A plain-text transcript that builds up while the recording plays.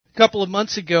couple of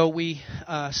months ago, we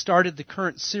started the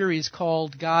current series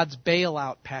called God's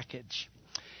Bailout Package.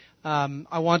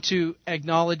 I want to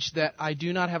acknowledge that I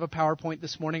do not have a PowerPoint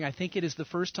this morning. I think it is the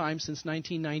first time since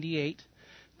 1998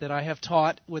 that I have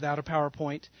taught without a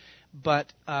PowerPoint.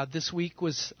 But this week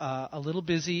was a little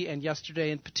busy, and yesterday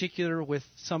in particular with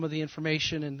some of the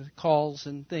information and the calls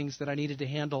and things that I needed to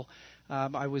handle,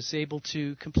 I was able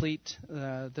to complete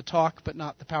the talk, but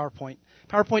not the PowerPoint.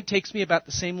 PowerPoint takes me about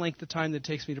the same length of time that it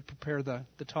takes me to prepare the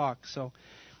talk, so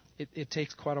it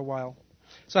takes quite a while.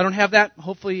 So I don't have that.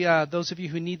 Hopefully those of you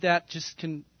who need that just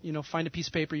can find a piece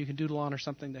of paper you can doodle on or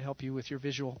something to help you with your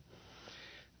visual.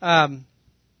 Clara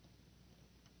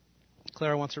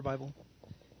wants her Bible.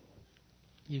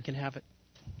 You can have it.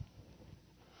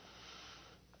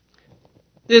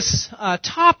 This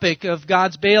topic of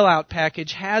God's bailout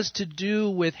package has to do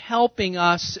with helping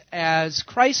us as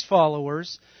Christ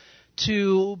followers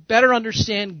to better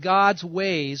understand God's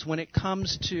ways when it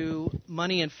comes to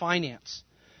money and finance,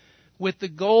 with the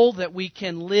goal that we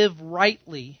can live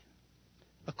rightly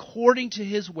according to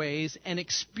His ways and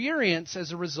experience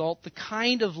as a result the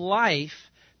kind of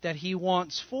life that He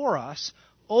wants for us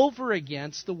over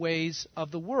against the ways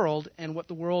of the world and what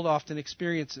the world often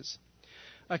experiences.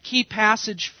 A key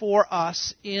passage for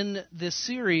us in this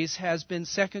series has been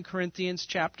 2 Corinthians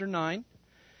chapter 9,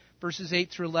 verses 8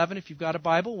 through 11. If you've got a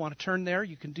Bible, want to turn there,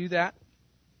 you can do that.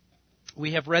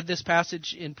 We have read this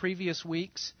passage in previous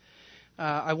weeks.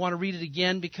 I want to read it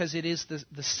again because it is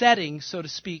the setting, so to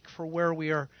speak, for where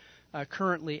we are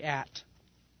currently at.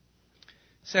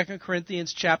 2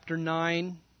 Corinthians chapter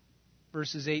 9,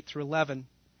 verses 8 through 11.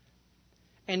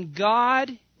 And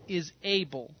God is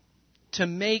able to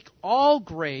make all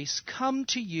grace come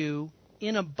to you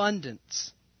in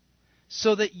abundance,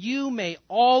 so that you may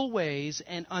always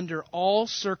and under all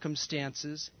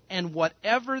circumstances and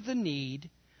whatever the need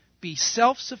be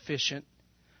self-sufficient,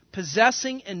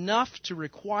 possessing enough to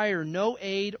require no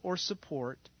aid or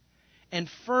support, and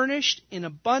furnished in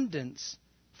abundance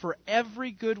for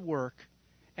every good work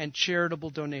and charitable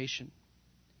donation.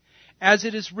 As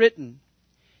it is written,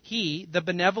 He, the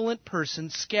benevolent person,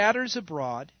 scatters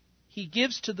abroad, He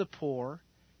gives to the poor,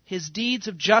 His deeds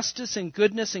of justice and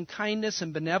goodness and kindness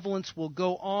and benevolence will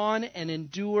go on and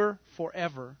endure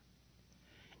forever.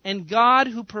 And God,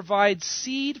 who provides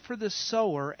seed for the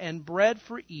sower and bread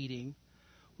for eating,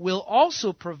 will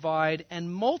also provide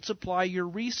and multiply your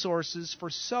resources for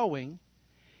sowing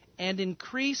and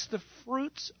increase the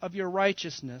fruits of your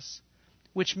righteousness,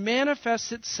 which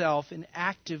manifests itself in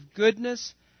active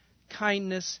goodness,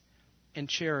 kindness, and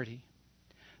charity.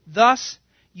 Thus,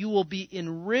 you will be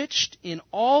enriched in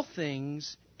all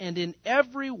things and in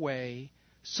every way,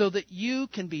 so that you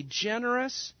can be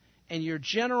generous, and your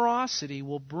generosity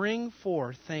will bring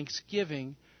forth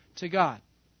thanksgiving to God.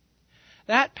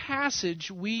 That passage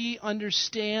we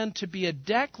understand to be a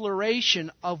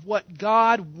declaration of what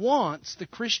God wants the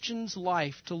Christian's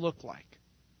life to look like.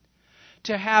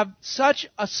 To have such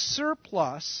a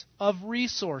surplus of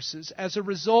resources as a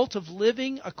result of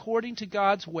living according to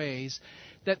God's ways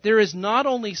that there is not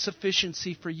only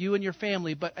sufficiency for you and your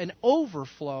family, but an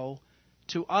overflow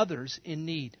to others in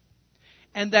need.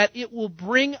 And that it will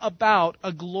bring about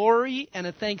a glory and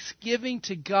a thanksgiving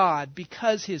to God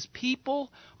because His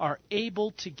people are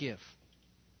able to give.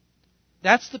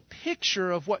 That's the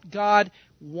picture of what God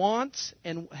wants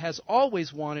and has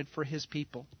always wanted for His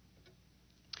people.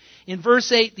 In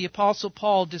verse 8, the Apostle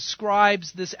Paul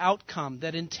describes this outcome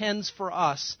that intends for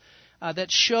us,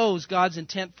 that shows God's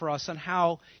intent for us on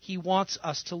how He wants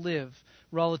us to live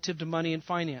relative to money and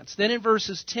finance. Then in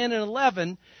verses 10 and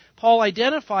 11, Paul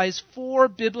identifies 4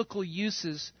 biblical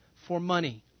uses for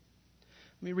money.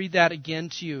 Let me read that again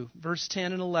to you. Verse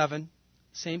 10 and 11,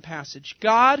 same passage.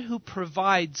 God, who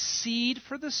provides seed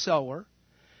for the sower,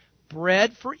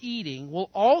 bread for eating, will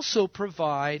also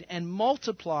provide and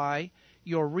multiply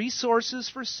your resources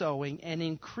for sowing and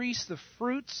increase the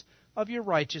fruits of your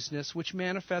righteousness, which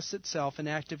manifests itself in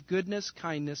active goodness,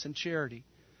 kindness, and charity.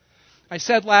 I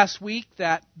said last week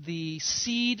that the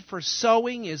seed for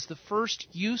sowing is the first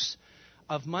use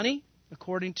of money,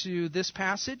 according to this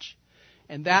passage,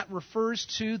 and that refers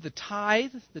to the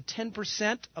tithe, the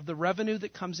 10% of the revenue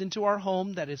that comes into our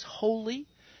home that is holy,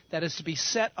 that is to be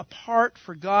set apart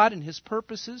for God and His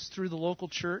purposes through the local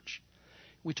church.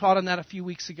 We taught on that a few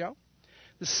weeks ago.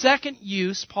 The second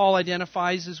use Paul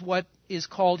identifies is what is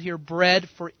called here bread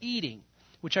for eating,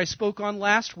 which I spoke on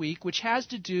last week, which has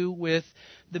to do with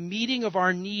the meeting of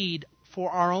our need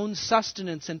for our own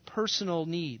sustenance and personal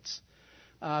needs.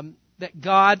 That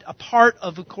God, a part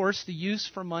of course, the use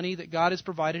for money that God has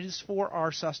provided is for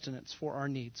our sustenance, for our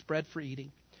needs, bread for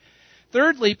eating.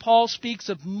 Thirdly, Paul speaks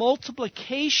of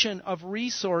multiplication of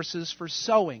resources for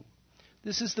sowing.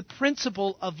 This is the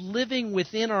principle of living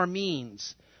within our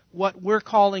means, what we're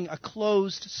calling a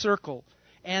closed circle.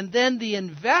 And then the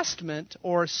investment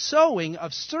or sowing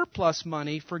of surplus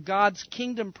money for God's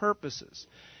kingdom purposes.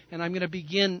 And I'm going to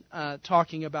begin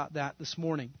talking about that this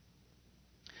morning.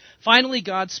 Finally,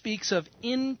 God speaks of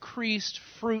increased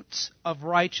fruits of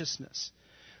righteousness,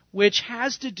 which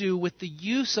has to do with the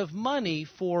use of money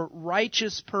for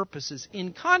righteous purposes,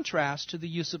 in contrast to the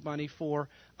use of money for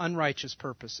unrighteous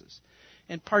purposes,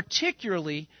 and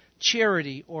particularly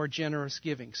charity or generous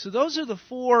giving. So those are the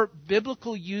four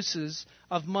biblical uses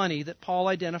of money that Paul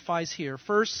identifies here.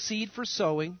 First, seed for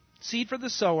sowing, seed for the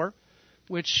sower,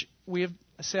 which we have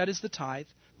said is the tithe,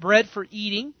 bread for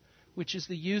eating, which is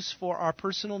the use for our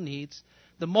personal needs,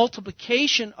 the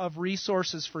multiplication of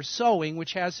resources for sowing,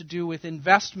 which has to do with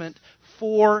investment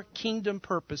for kingdom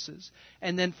purposes,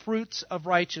 and then fruits of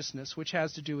righteousness, which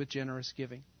has to do with generous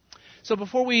giving. So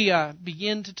before we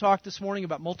begin to talk this morning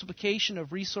about multiplication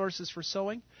of resources for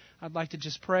sowing, I'd like to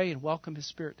just pray and welcome His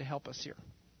Spirit to help us here.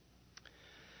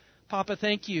 Papa,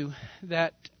 thank you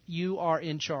that you are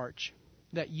in charge,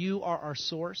 that you are our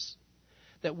source,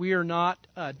 that we are not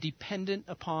dependent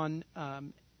upon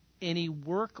any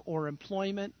work or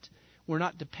employment. We're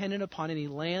not dependent upon any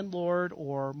landlord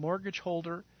or mortgage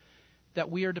holder,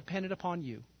 that we are dependent upon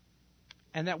you,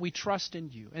 and that we trust in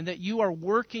you, and that you are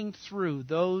working through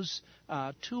those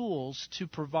tools to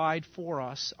provide for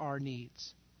us our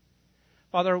needs.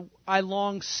 Father, I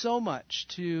long so much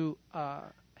to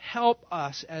help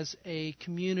us as a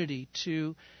community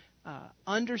to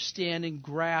understand and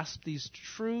grasp these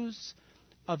truths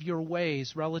of your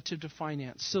ways relative to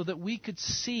finance, so that we could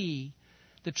see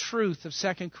the truth of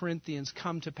 2 Corinthians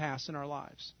come to pass in our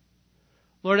lives.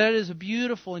 Lord, that is a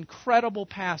beautiful, incredible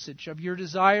passage of your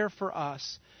desire for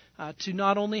us to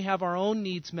not only have our own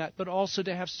needs met, but also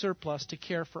to have surplus to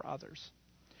care for others.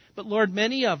 But Lord,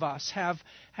 many of us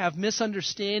have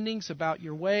misunderstandings about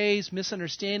your ways,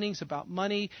 misunderstandings about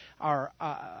money,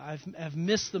 have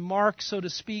missed the mark, so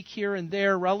to speak, here and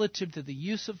there relative to the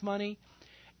use of money.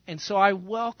 And so I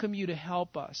welcome you to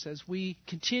help us as we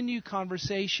continue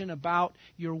conversation about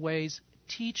your ways.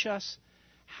 Teach us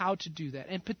how to do that.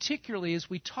 And particularly as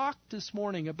we talk this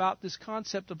morning about this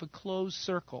concept of a closed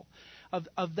circle,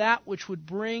 of that which would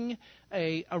bring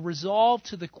a resolve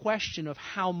to the question of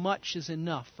how much is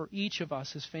enough for each of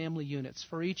us as family units,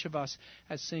 for each of us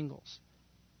as singles.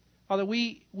 Father,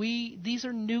 these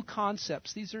are new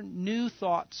concepts. These are new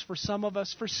thoughts for some of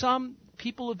us. For some,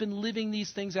 people have been living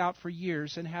these things out for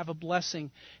years and have a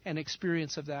blessing and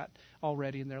experience of that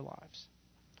already in their lives.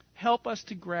 Help us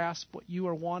to grasp what you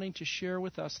are wanting to share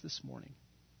with us this morning.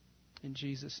 In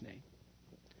Jesus' name,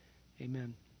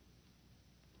 amen.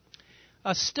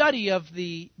 A study of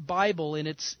the Bible in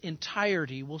its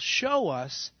entirety will show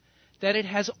us that it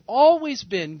has always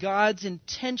been God's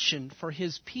intention for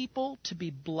His people to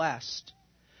be blessed,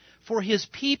 for His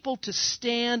people to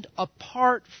stand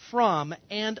apart from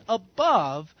and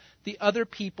above the other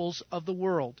peoples of the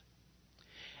world.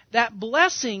 That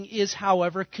blessing is,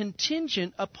 however,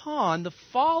 contingent upon the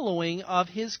following of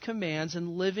His commands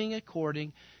and living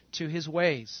according to His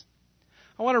ways.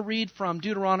 I want to read from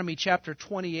Deuteronomy chapter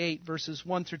 28, verses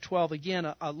 1 through 12.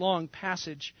 Again, a long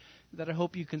passage that I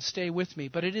hope you can stay with me.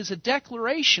 But it is a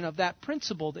declaration of that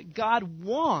principle that God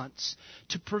wants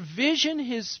to provision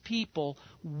His people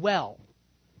well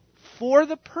for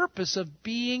the purpose of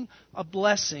being a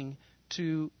blessing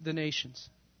to the nations.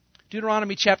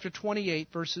 Deuteronomy chapter 28,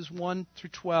 verses 1 through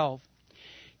 12.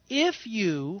 If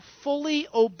you fully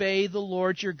obey the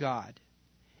Lord your God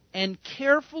and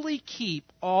carefully keep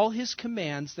all His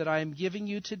commands that I am giving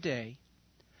you today,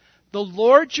 the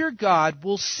Lord your God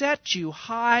will set you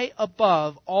high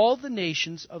above all the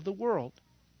nations of the world.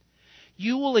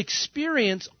 You will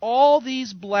experience all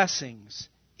these blessings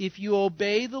if you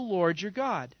obey the Lord your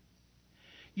God.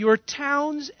 Your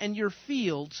towns and your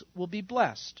fields will be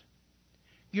blessed.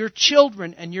 Your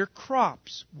children and your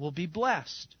crops will be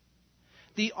blessed.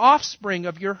 The offspring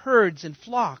of your herds and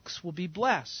flocks will be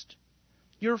blessed.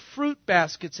 Your fruit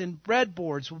baskets and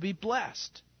breadboards will be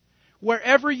blessed.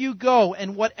 Wherever you go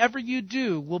and whatever you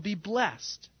do will be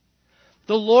blessed.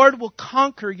 The Lord will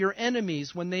conquer your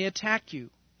enemies when they attack you.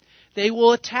 They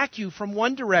will attack you from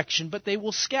one direction, but they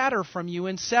will scatter from you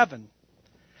in 7.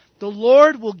 The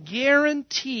Lord will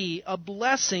guarantee a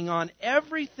blessing on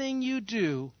everything you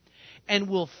do and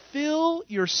will fill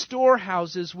your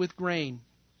storehouses with grain.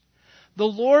 The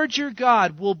Lord your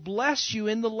God will bless you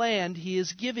in the land He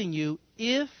is giving you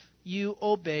if you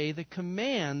obey the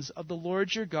commands of the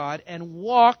Lord your God and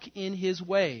walk in His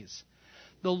ways.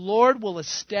 the Lord will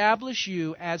establish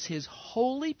you as His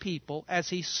holy people, as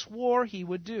He swore He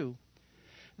would do.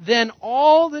 Then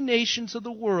all the nations of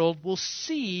the world will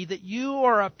see that you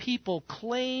are a people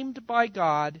claimed by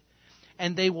God,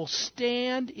 and they will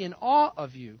stand in awe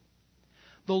of you.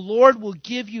 The Lord will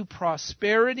give you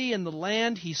prosperity in the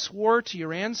land He swore to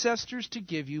your ancestors to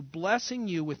give you, blessing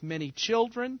you with many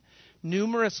children,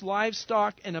 numerous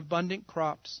livestock, and abundant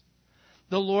crops.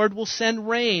 The Lord will send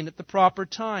rain at the proper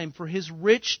time from His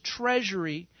rich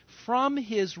treasury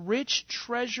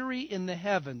in the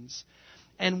heavens,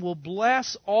 and will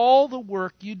bless all the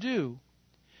work you do.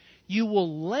 You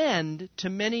will lend to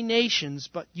many nations,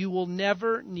 but you will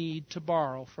never need to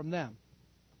borrow from them.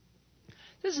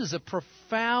 This is a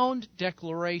profound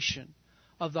declaration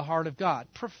of the heart of God.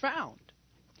 Profound.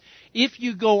 If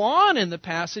you go on in the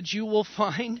passage, you will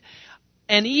find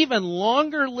an even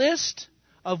longer list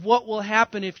of what will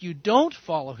happen if you don't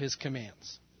follow His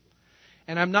commands.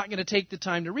 And I'm not going to take the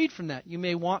time to read from that. You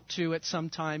may want to at some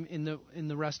time in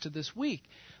the rest of this week.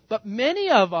 But many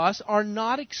of us are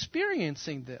not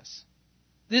experiencing this.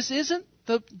 This isn't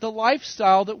the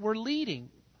lifestyle that we're leading.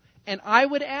 And I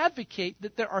would advocate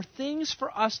that there are things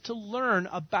for us to learn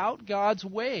about God's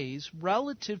ways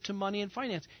relative to money and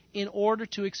finance in order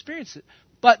to experience it.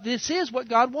 But this is what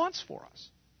God wants for us.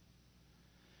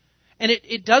 And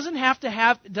it doesn't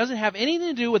have anything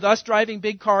to do with us driving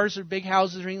big cars or big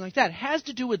houses or anything like that. It has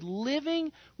to do with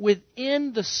living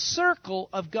within the circle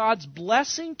of God's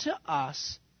blessing to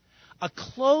us, a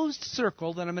closed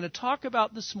circle that I'm going to talk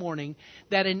about this morning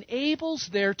that enables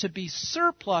there to be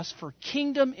surplus for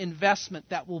kingdom investment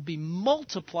that will be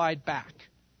multiplied back.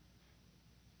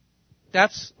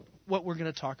 That's what we're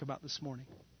going to talk about this morning.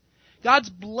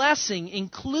 God's blessing,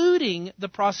 including the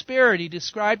prosperity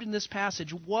described in this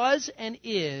passage, was and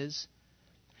is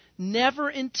never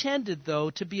intended,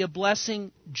 though, to be a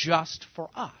blessing just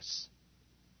for us.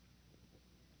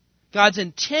 God's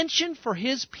intention for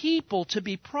His people to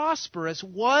be prosperous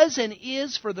was and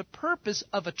is for the purpose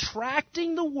of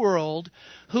attracting the world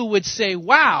who would say,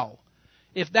 wow,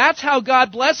 if that's how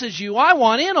God blesses you, I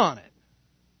want in on it.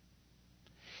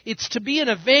 It's to be an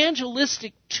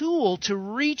evangelistic tool to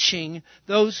reaching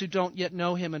those who don't yet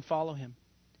know Him and follow Him.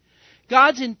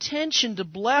 God's intention to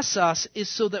bless us is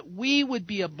so that we would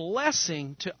be a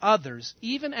blessing to others,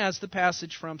 even as the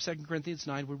passage from 2 Corinthians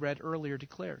 9 we read earlier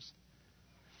declares.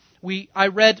 I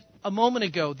read a moment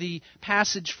ago the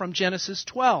passage from Genesis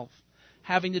 12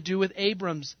 having to do with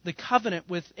the covenant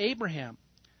with Abraham.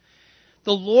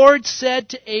 The Lord said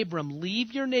to Abram,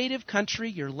 leave your native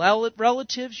country, your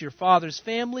relatives, your father's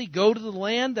family, go to the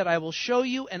land that I will show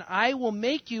you, and I will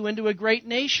make you into a great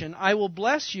nation. I will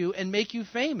bless you and make you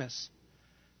famous.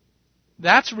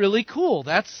 That's really cool.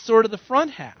 That's sort of the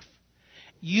front half.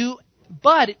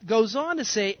 But it goes on to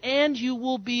say, and you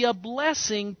will be a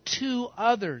blessing to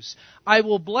others. I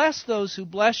will bless those who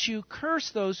bless you, curse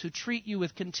those who treat you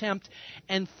with contempt,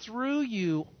 and through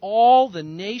you all the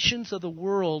nations of the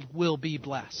world will be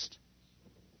blessed.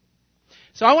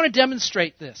 So I want to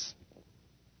demonstrate this.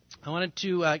 I wanted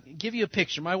to give you a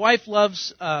picture. My wife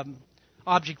loves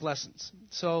object lessons.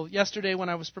 So yesterday when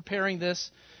I was preparing this,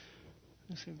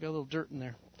 let's see, I've got a little dirt in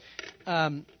there.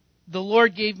 The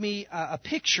Lord gave me a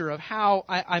picture of how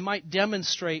I might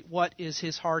demonstrate what is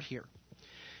His heart here.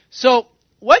 So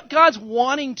what God's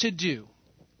wanting to do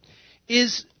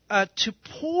is to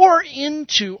pour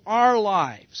into our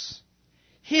lives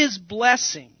His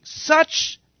blessing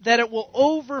such that it will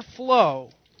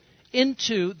overflow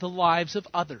into the lives of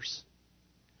others.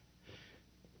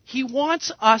 He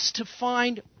wants us to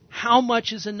find how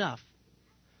much is enough.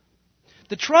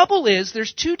 The trouble is,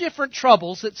 there's two different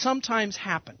troubles that sometimes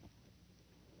happen.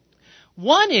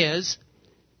 One is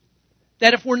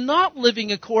that if we're not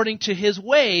living according to His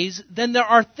ways, then there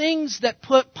are things that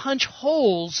punch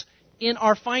holes in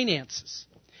our finances.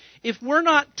 If we're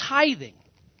not tithing,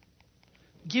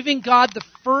 giving God the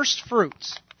first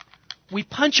fruits, we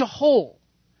punch a hole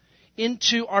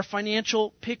into our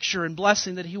financial picture and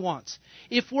blessing that He wants.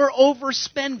 If we're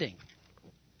overspending,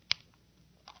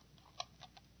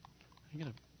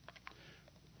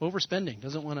 overspending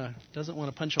doesn't want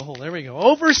to punch a hole. There we go.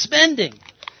 Overspending.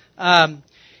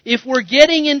 If we're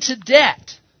getting into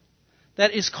debt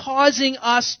that is causing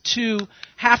us to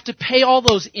have to pay all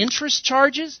those interest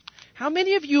charges, how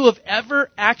many of you have ever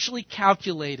actually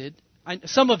calculated?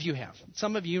 Some of you have.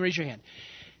 Some of you, raise your hand.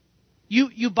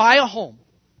 You buy a home.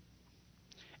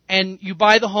 And you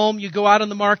buy the home, you go out on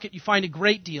the market, you find a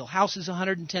great deal. House is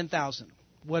 $110,000.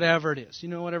 Whatever it is,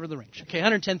 whatever the range. Okay,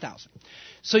 $110,000.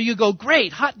 So you go,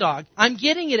 great, hot dog. I'm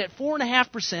getting it at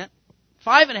 4.5%,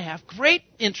 5.5%, great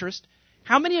interest.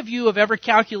 How many of you have ever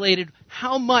calculated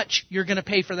how much you're going to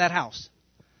pay for that house?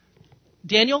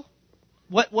 Daniel,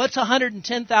 what's a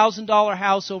 $110,000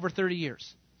 house over 30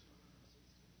 years?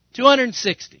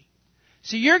 260.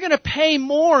 So you're going to pay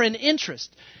more in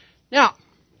interest. Now,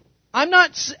 I'm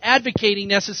not advocating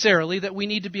necessarily that we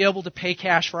need to be able to pay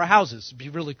cash for our houses. It'd be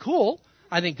really cool.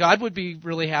 I think God would be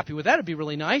really happy with that. It'd be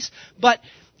really nice. But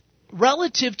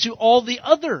relative to all the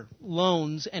other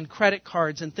loans and credit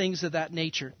cards and things of that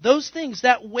nature, those things,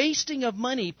 that wasting of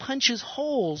money punches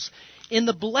holes in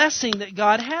the blessing that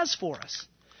God has for us.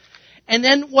 And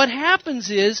then what happens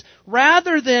is,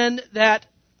 rather than that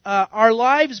our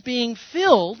lives being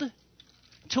filled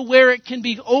to where it can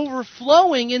be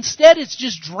overflowing, instead it's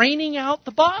just draining out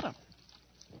the bottom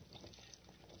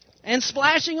and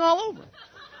splashing all over.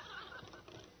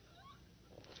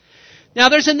 Now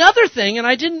there's another thing, and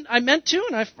I meant to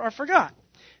and I forgot.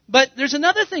 But there's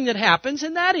another thing that happens,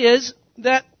 and that is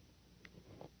that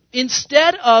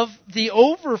instead of the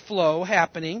overflow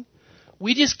happening,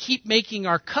 we just keep making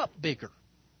our cup bigger.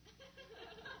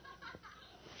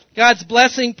 God's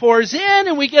blessing pours in,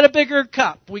 and we get a bigger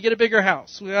cup. We get a bigger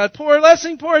house. God's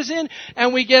blessing pours in,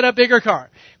 and we get a bigger car.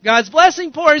 God's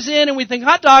blessing pours in, and we think,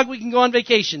 hot dog, we can go on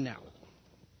vacation now.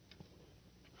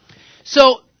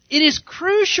 So it is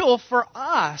crucial for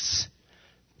us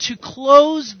to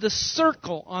close the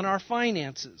circle on our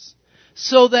finances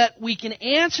so that we can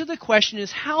answer the question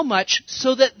is how much,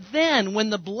 so that then when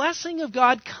the blessing of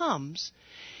God comes,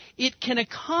 it can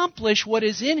accomplish what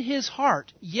is in His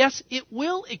heart. Yes, it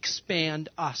will expand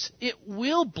us. It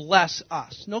will bless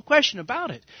us. No question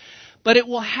about it. But it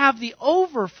will have the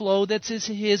overflow that's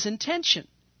His intention.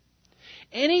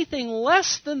 Anything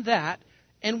less than that,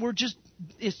 and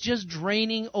it's just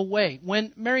draining away.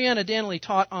 When Mariana Danley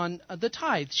taught on the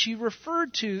tithe, she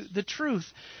referred to the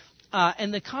truth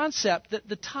and the concept that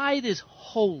the tithe is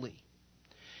holy.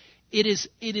 It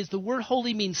is the word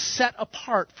holy means set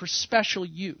apart for special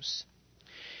use.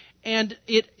 And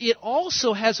it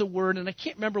also has a word, and I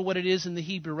can't remember what it is in the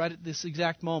Hebrew right at this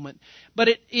exact moment, but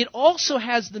it also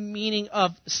has the meaning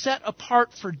of set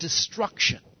apart for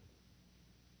destruction.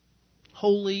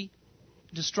 Holy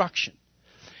destruction.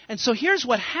 And so here's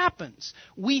what happens.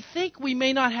 We think we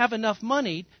may not have enough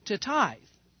money to tithe.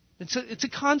 It's a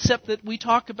concept that we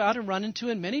talk about and run into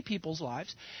in many people's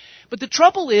lives. But the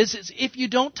trouble is if you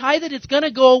don't tithe it, it's going to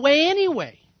go away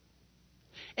anyway.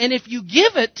 And if you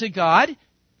give it to God,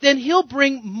 then He'll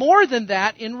bring more than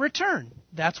that in return.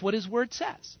 That's what His Word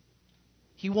says.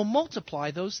 He will multiply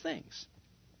those things.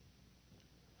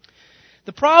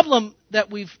 The problem that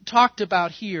we've talked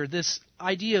about here, this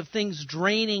idea of things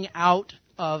draining out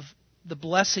of the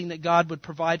blessing that God would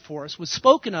provide for us, was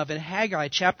spoken of in Haggai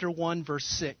chapter 1, verse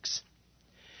 6.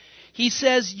 He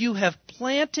says, "You have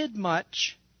planted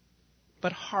much,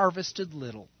 but harvested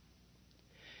little.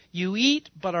 You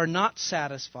eat, but are not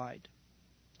satisfied.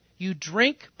 You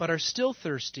drink, but are still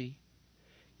thirsty.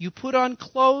 You put on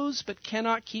clothes, but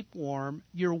cannot keep warm.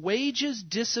 Your wages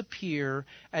disappear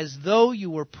as though you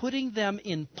were putting them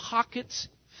in pockets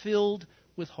filled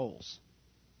with holes."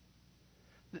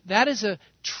 That is a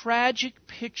tragic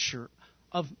picture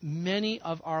of many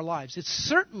of our lives. It's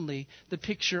certainly the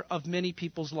picture of many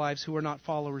people's lives who are not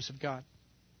followers of God.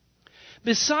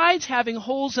 Besides having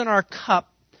holes in our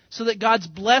cup so that God's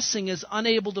blessing is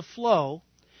unable to flow,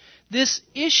 this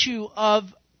issue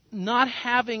of not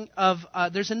having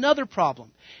there's another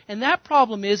problem. And that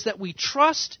problem is that we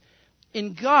trust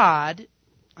in God.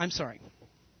 I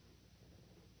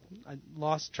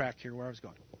lost track here where I was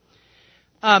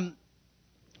going.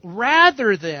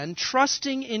 Rather than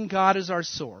trusting in God as our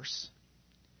source,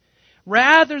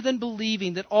 rather than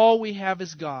believing that all we have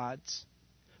is God's,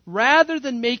 rather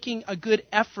than making a good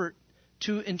effort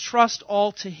to entrust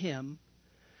all to Him,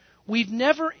 we've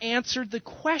never answered the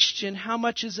question, how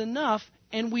much is enough,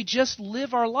 and we just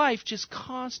live our life just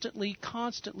constantly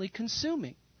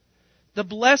consuming. The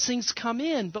blessings come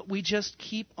in, but we just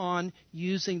keep on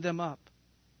using them up.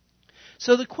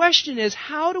 So the question is,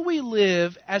 how do we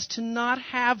live as to not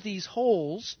have these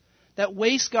holes that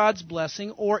waste God's blessing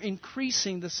or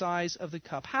increasing the size of the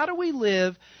cup? How do we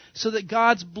live so that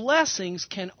God's blessings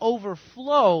can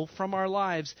overflow from our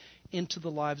lives into the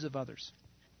lives of others?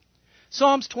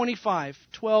 Psalms 25,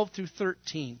 12 through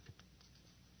 13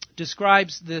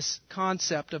 describes this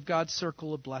concept of God's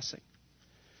circle of blessing.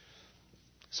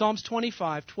 Psalms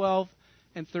 25, 12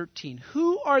 and 13.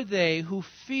 Who are they who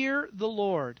fear the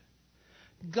Lord?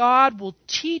 God will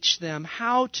teach them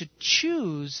how to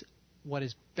choose what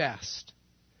is best.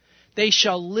 They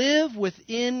shall live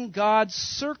within God's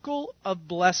circle of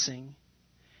blessing,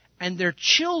 and their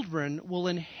children will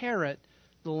inherit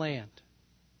the land.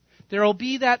 there will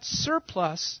be that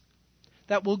surplus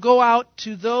that will go out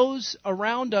to those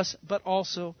around us, but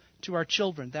also to our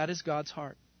children. That is God's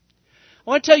heart. I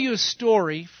want to tell you a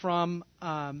story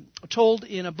told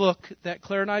in a book that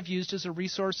Claire and I have used as a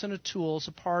resource and a tool as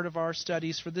a part of our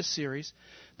studies for this series.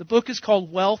 The book is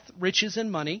called Wealth, Riches,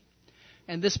 and Money.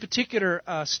 And this particular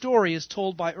story is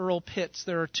told by Earl Pitts.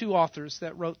 There are two authors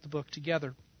that wrote the book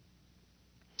together.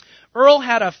 Earl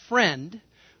had a friend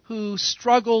who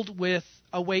struggled with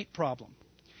a weight problem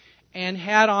and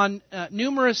had on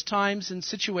numerous times and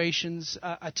situations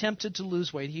attempted to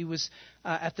lose weight. He was,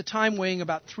 at the time, weighing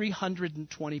about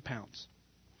 320 pounds.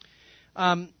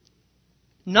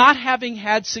 Not having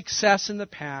had success in the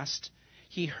past,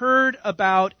 he heard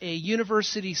about a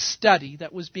university study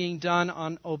that was being done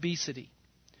on obesity.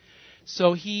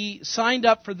 So he signed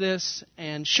up for this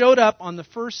and showed up on the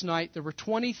first night. There were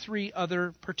 23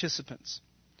 other participants.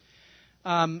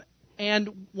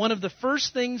 And one of the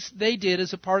first things they did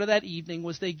as a part of that evening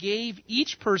was they gave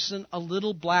each person a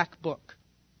little black book.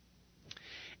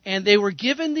 And they were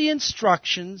given the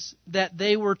instructions that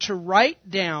they were to write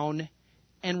down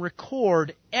and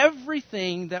record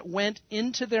everything that went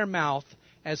into their mouth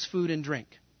as food and drink.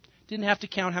 Didn't have to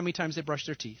count how many times they brushed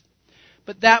their teeth.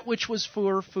 But that which was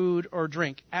for food or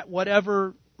drink, at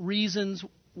whatever reasons,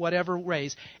 whatever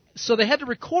ways. So they had to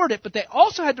record it, but they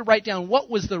also had to write down what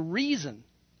was the reason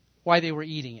why they were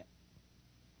eating it.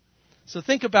 So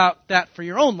think about that for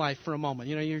your own life for a moment.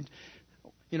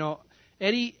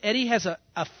 Eddie has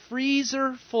a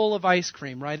freezer full of ice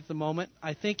cream right at the moment.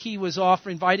 I think he was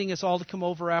inviting us all to come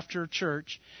over after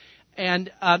church.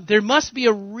 And there must be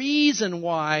a reason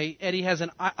why Eddie has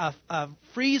a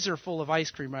freezer full of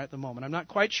ice cream right at the moment. I'm not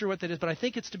quite sure what that is, but I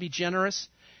think it's to be generous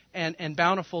and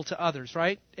bountiful to others,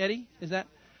 right, Eddie? Is that?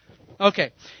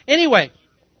 Okay. Anyway,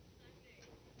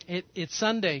 it's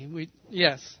Sunday.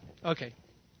 Yes. Okay.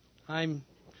 I'm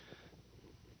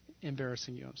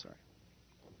embarrassing you. I'm sorry.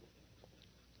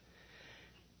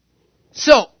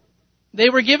 So, they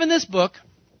were given this book.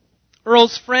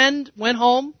 Earl's friend went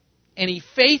home, and he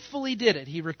faithfully did it.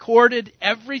 He recorded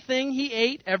everything he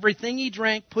ate, everything he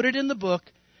drank, put it in the book.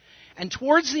 And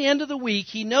towards the end of the week,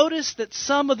 he noticed that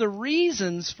some of the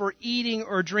reasons for eating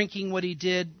or drinking what he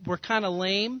did were kind of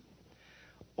lame,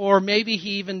 or maybe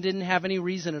he even didn't have any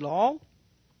reason at all.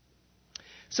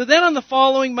 So then on the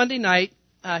following Monday night,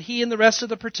 he and the rest of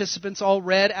the participants all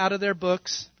read out of their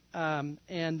books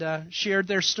and shared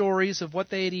their stories of what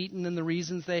they had eaten and the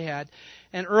reasons they had.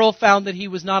 And Earl found that he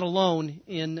was not alone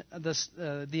in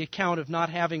the account of not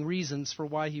having reasons for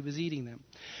why he was eating them.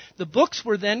 The books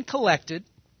were then collected,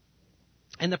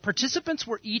 and the participants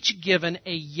were each given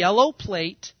a yellow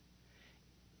plate,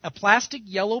 a plastic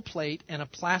yellow plate, and a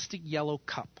plastic yellow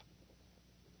cup.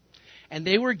 And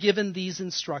they were given these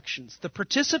instructions. The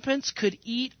participants could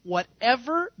eat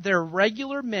whatever their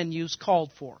regular menus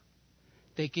called for.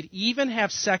 They could even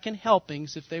have second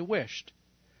helpings if they wished.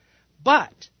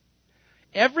 But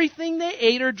everything they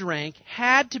ate or drank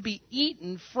had to be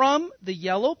eaten from the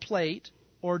yellow plate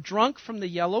or drunk from the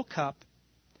yellow cup,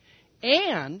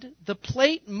 and the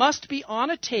plate must be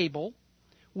on a table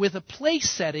with a place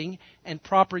setting and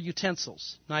proper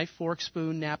utensils, knife, fork,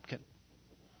 spoon, napkin.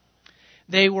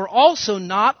 They were also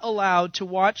not allowed to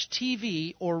watch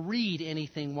TV or read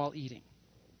anything while eating.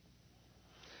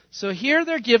 So here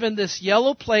they're given this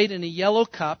yellow plate and a yellow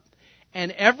cup,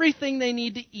 and everything they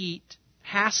need to eat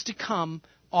has to come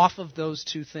off of those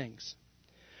two things.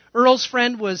 Earl's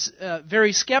friend was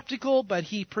very skeptical, but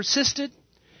he persisted.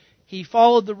 He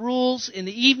followed the rules. In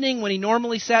the evening, when he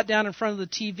normally sat down in front of the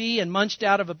TV and munched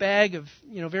out of a bag of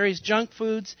various junk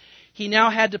foods, he now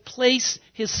had to place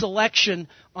his selection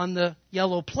on the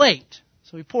yellow plate.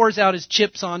 So he pours out his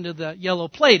chips onto the yellow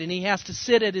plate, and he has to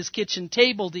sit at his kitchen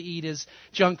table to eat his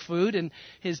junk food and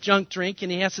his junk drink,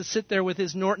 and he has to sit there with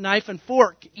his knife and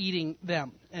fork eating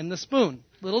them, and the spoon.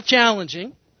 A little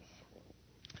challenging.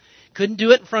 Couldn't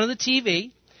do it in front of the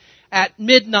TV. At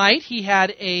midnight, he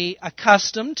had a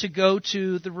custom to go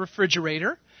to the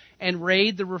refrigerator and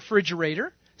raid the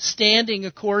refrigerator, standing,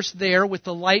 of course, there with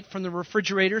the light from the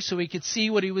refrigerator so he could see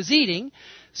what he was eating.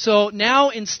 So now,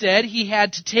 instead, he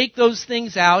had to take those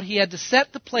things out. He had to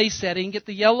set the place setting, get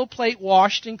the yellow plate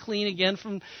washed and clean again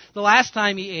from the last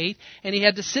time he ate, and he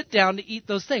had to sit down to eat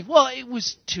those things. Well, it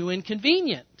was too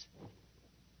inconvenient.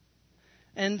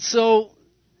 And so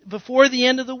before the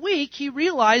end of the week, he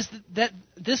realized that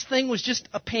this thing was just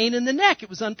a pain in the neck. It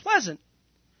was unpleasant.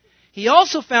 He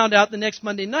also found out the next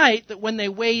Monday night that when they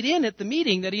weighed in at the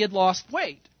meeting that he had lost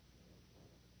weight.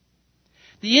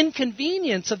 The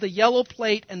inconvenience of the yellow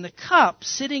plate and the cup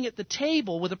sitting at the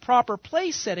table with a proper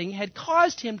place setting had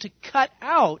caused him to cut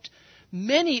out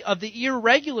many of the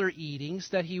irregular eatings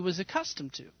that he was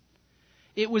accustomed to.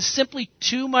 It was simply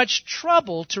too much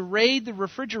trouble to raid the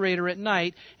refrigerator at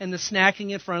night and the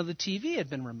snacking in front of the TV had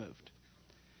been removed.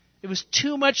 It was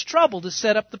too much trouble to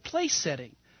set up the place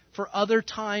setting for other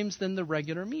times than the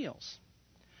regular meals.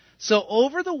 So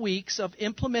over the weeks of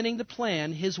implementing the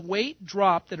plan, his weight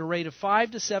dropped at a rate of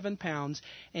 5 to 7 pounds,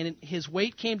 and his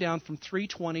weight came down from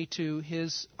 320 to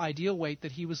his ideal weight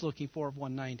that he was looking for of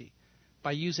 190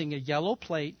 by using a yellow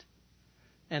plate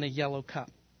and a yellow cup.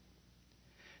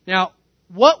 Now,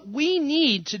 what we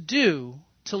need to do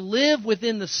to live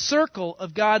within the circle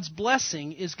of God's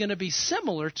blessing is going to be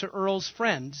similar to Earl's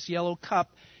friends, yellow cup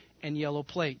and yellow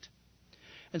plate.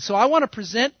 And so I want to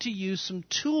present to you some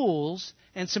tools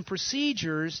and some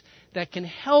procedures that can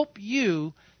help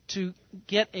you to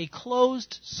get a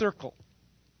closed circle.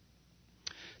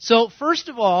 So first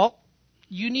of all,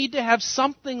 you need to have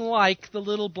something like the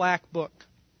little black book.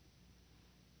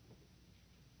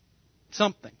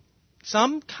 Something.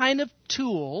 Some kind of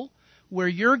tool where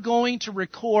you're going to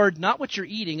record not what you're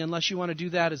eating, unless you want to do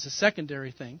that as a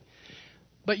secondary thing,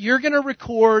 but you're going to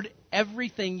record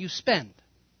everything you spend.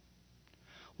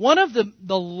 One of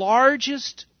the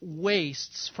largest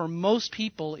wastes for most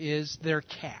people is their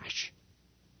cash.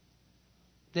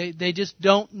 They just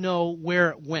don't know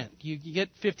where it went. You get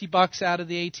 $50 out of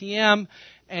the ATM,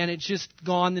 and it's just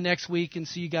gone the next week, and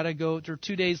so you got to go, or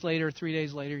 2 days later, 3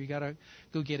 days later, you got to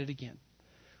go get it again.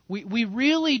 We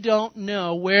really don't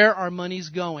know where our money's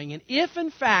going. And if, in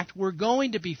fact, we're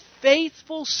going to be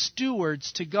faithful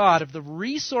stewards to God of the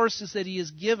resources that He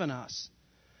has given us,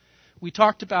 we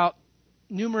talked about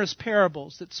numerous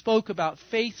parables that spoke about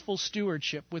faithful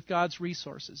stewardship with God's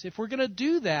resources. If we're going to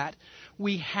do that,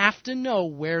 we have to know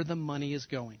where the money is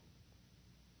going.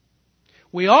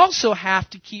 We also have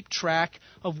to keep track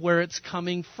of where it's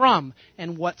coming from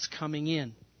and what's coming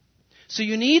in. So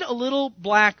you need a little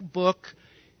black book,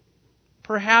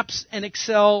 perhaps an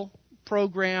Excel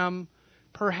program,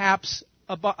 perhaps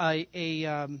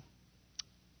a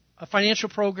financial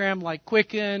program like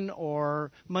Quicken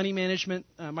or Money Management,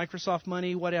 Microsoft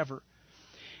Money, whatever.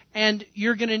 And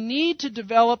you're going to need to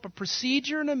develop a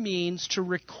procedure and a means to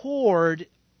record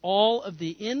all of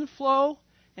the inflow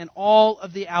and all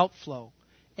of the outflow.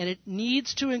 And it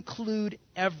needs to include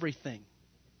everything,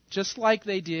 just like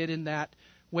they did in that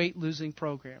weight-losing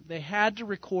program. They had to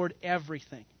record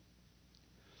everything.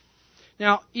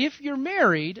 Now, if you're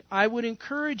married, I would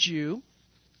encourage you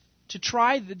to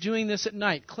try doing this at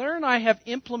night. Claire and I have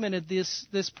implemented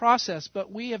this process,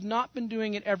 but we have not been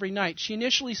doing it every night. She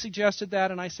initially suggested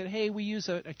that, and I said, hey, we use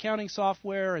accounting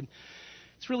software, and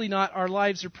it's really not. Our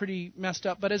lives are pretty messed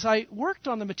up. But as I worked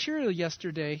on the material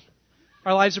yesterday,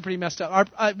 our lives are pretty messed up.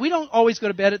 We don't always go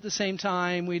to bed at the same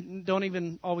time. We don't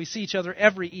even always see each other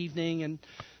every evening, and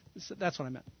that's what I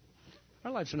meant.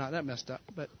 Our lives are not that messed up,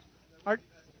 but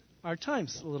our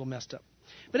time's a little messed up.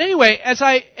 But anyway, as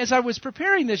I was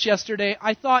preparing this yesterday,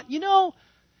 I thought,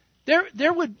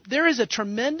 there is a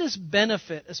tremendous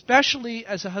benefit, especially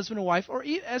as a husband and wife, or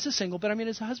as a single, but I mean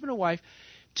as a husband and wife,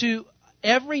 to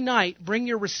every night bring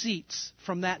your receipts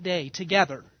from that day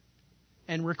together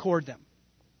and record them.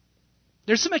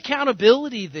 There's some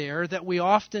accountability there that we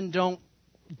often don't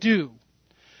do.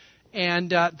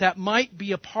 And that might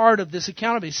be a part of this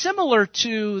accountability, similar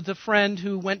to the friend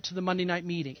who went to the Monday night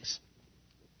meetings.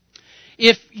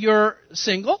 If you're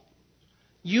single,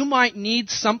 you might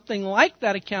need something like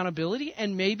that accountability,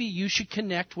 and maybe you should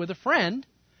connect with a friend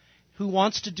who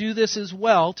wants to do this as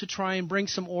well to try and bring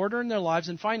some order in their lives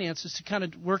and finances to kind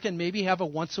of work and maybe have a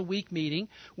once-a-week meeting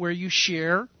where you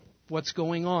share what's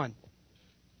going on.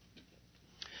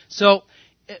 So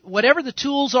whatever the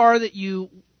tools are that you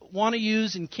want to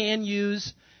use and can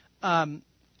use,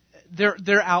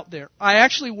 they're out there. I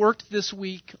actually worked this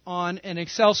week on an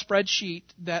Excel spreadsheet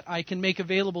that I can make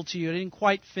available to you. I didn't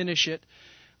quite finish it,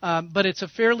 but it's a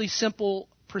fairly simple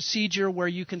procedure where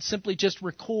you can simply just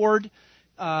record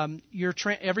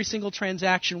every single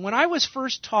transaction. When I was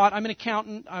first taught, I'm an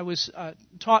accountant. I was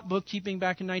taught bookkeeping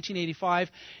back in 1985,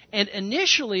 and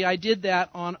initially I did that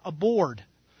on a board,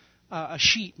 a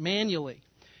sheet manually,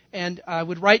 and I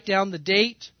would write down the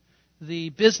date, the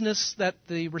business that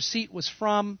the receipt was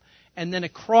from, and then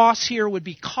across here would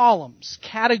be columns,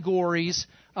 categories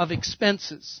of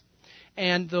expenses.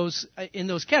 And those in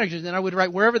those categories, then I would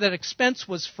write wherever that expense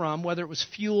was from, whether it was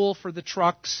fuel for the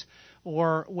trucks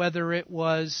or whether it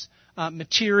was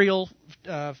material,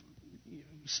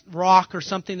 rock or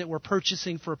something that we're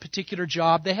purchasing for a particular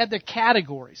job. They had their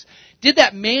categories. Did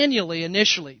that manually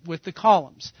initially with the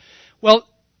columns. Well,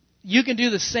 you can do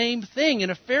the same thing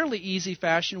in a fairly easy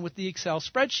fashion with the Excel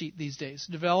spreadsheet these days,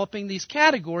 developing these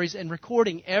categories and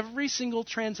recording every single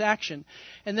transaction.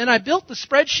 And then I built the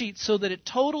spreadsheet so that it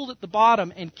totaled at the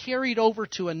bottom and carried over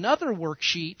to another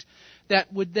worksheet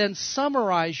that would then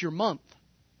summarize your month.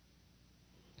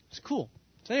 It's cool.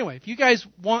 So anyway, if you guys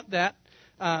want that,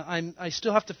 I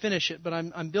still have to finish it, but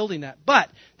I'm building that. But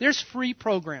there's free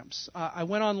programs. I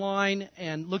went online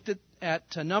and looked at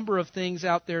a number of things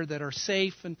out there that are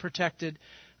safe and protected.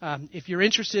 If you're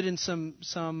interested in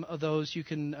some of those, you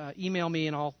can email me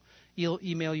and I'll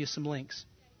email you some links.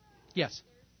 Yes.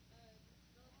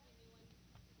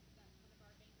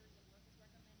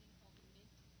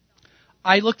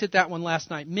 I looked at that one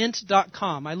last night.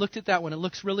 Mint.com. I looked at that one. It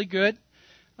looks really good.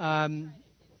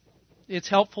 It's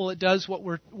helpful. It does what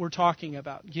we're talking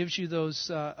about. It gives you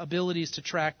those abilities to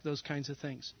track those kinds of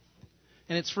things.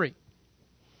 And it's free.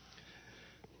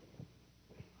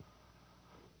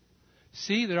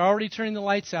 See, they're already turning the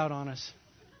lights out on us.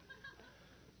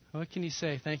 What can you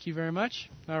say? Thank you very much.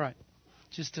 All right.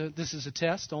 This is a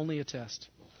test, only a test.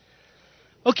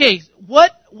 Okay,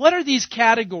 what are these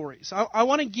categories? I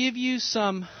want to give you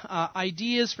some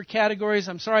ideas for categories.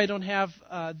 I'm sorry I don't have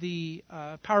the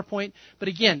PowerPoint. But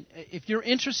again, if you're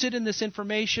interested in this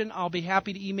information, I'll be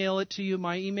happy to email it to you.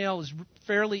 My email is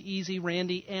fairly easy,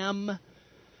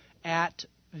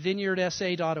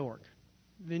 randym@vineyardsa.org.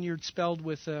 Vineyard spelled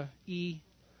with an E.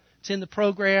 It's in the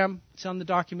program. It's on the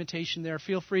documentation there.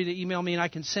 Feel free to email me and I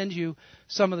can send you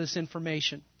some of this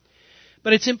information.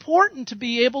 But it's important to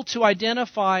be able to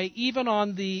identify, even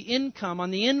on the income, on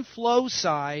the inflow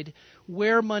side,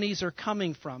 where monies are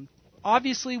coming from.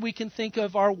 Obviously, we can think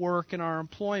of our work and our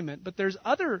employment, but there's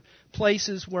other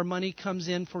places where money comes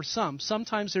in for some.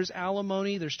 Sometimes there's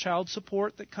alimony, there's child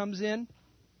support that comes in.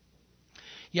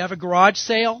 You have a garage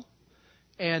sale,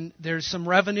 and there's some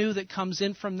revenue that comes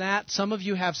in from that. Some of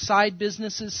you have side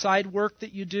businesses, side work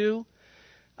that you do.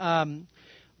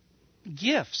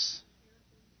 Gifts.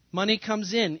 Money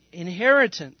comes in.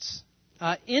 Inheritance.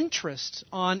 Interest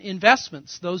on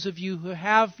investments. Those of you who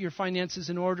have your finances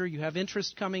in order, you have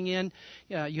interest coming in,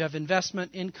 you have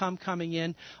investment income coming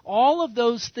in. All of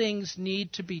those things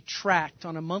need to be tracked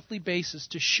on a monthly basis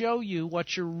to show you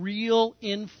what your real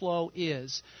inflow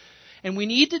is. And we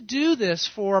need to do this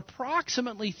for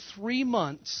approximately 3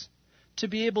 months to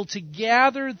be able to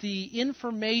gather the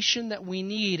information that we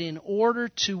need in order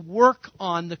to work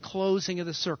on the closing of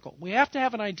the circle. We have to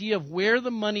have an idea of where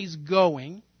the money's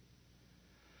going,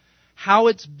 how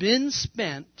it's been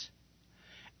spent,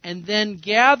 and then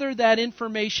gather that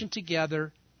information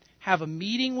together, have a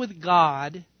meeting with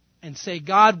God, and say,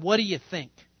 God, what do you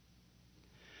think?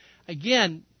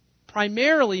 Again,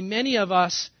 primarily, many of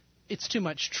us, it's too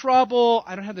much trouble,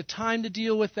 I don't have the time to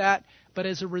deal with that. But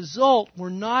as a result, we're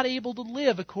not able to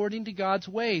live according to God's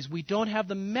ways. We don't have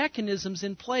the mechanisms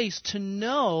in place to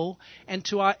know and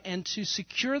to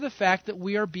secure the fact that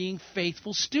we are being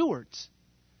faithful stewards.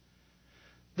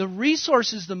 The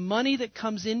resources, the money that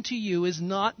comes into you is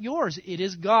not yours. It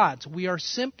is God's. We are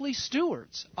simply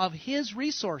stewards of His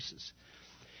resources.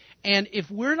 And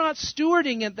if we're not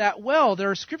stewarding it that well,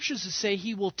 there are scriptures that say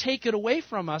He will take it away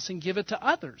from us and give it to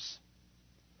others.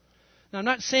 Now, I'm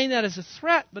not saying that as a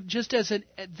threat, but just as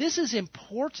this is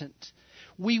important.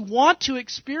 We want to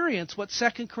experience what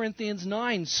 2 Corinthians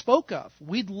 9 spoke of.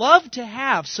 We'd love to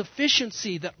have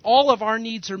sufficiency that all of our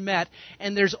needs are met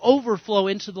and there's overflow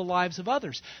into the lives of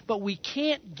others. But we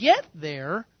can't get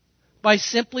there by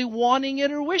simply wanting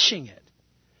it or wishing it.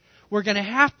 We're going to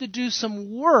have to do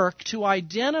some work to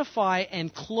identify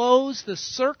and close the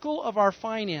circle of our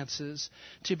finances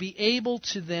to be able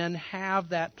to then have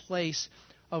that place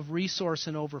of resource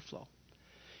and overflow.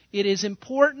 It is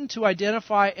important to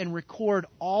identify and record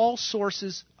all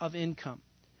sources of income.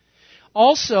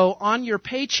 Also, on your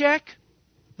paycheck,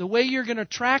 the way you're going to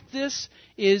track this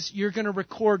is you're going to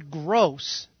record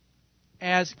gross,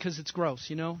 because it's gross,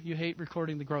 you hate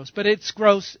recording the gross. But it's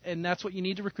gross, and that's what you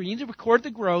need to record. You need to record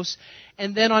the gross,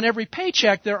 and then on every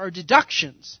paycheck there are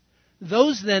deductions.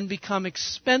 Those then become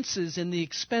expenses in the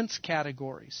expense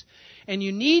categories. And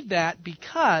you need that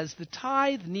because the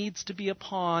tithe needs to be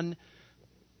upon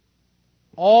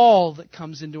all that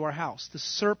comes into our house, the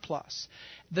surplus.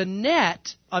 The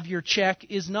net of your check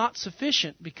is not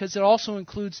sufficient because it also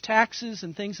includes taxes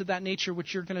and things of that nature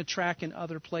which you're going to track in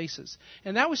other places.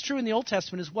 And that was true in the Old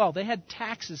Testament as well. They had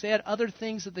taxes. They had other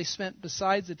things that they spent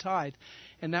besides the tithe,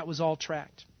 and that was all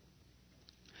tracked.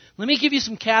 Let me give you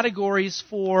some categories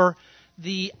for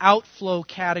the outflow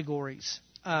categories.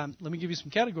 Let me give you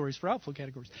some categories for outflow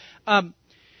categories.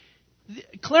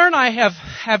 Claire and I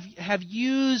have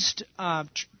used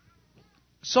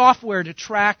software to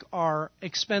track our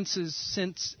expenses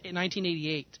since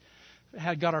 1988.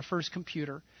 Had got our first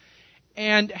computer,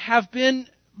 and have been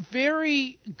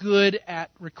very good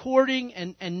at recording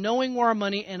and knowing where our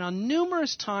money, and on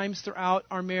numerous times throughout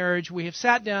our marriage, we have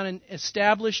sat down and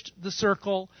established the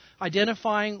circle,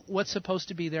 identifying what's supposed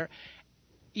to be there,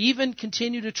 even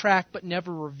continue to track but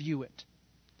never review it.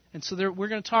 And so we're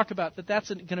going to talk about that. That's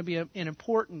going to be an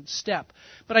important step.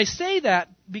 But I say that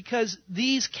because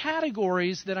these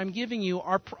categories that I'm giving you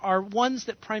are ones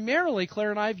that primarily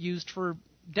Claire and I have used for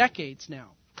decades now.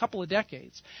 Couple of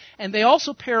decades. And they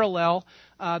also parallel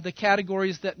the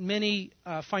categories that many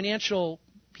financial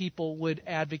people would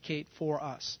advocate for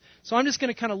us. So I'm just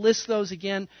going to kind of list those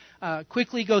again,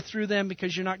 quickly go through them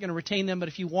because you're not going to retain them, but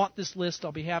if you want this list,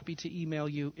 I'll be happy to email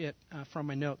you it from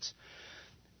my notes.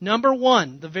 Number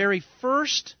one, the very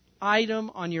first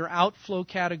item on your outflow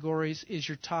categories is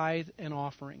your tithe and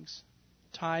offerings.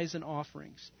 Tithes and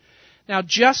offerings. Now,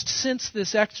 just since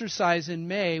this exercise in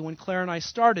May, when Claire and I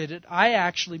started it, I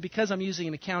actually, because I'm using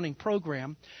an accounting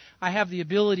program, I have the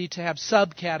ability to have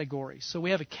subcategories. So we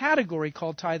have a category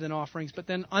called tithe and offerings, but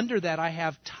then under that I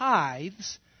have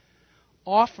tithes,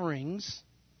 offerings,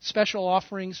 special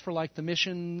offerings for like the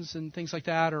missions and things like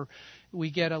that, or we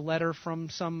get a letter from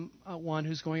someone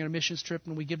who's going on a missions trip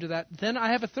and we give to that. Then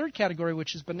I have a third category,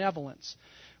 which is benevolence,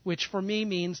 which for me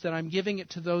means that I'm giving it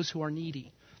to those who are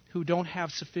needy, who don't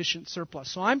have sufficient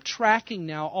surplus. So I'm tracking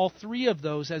now all three of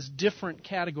those as different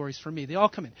categories for me. They all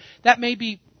come in. That may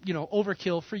be,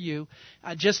 overkill for you.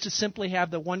 Just to simply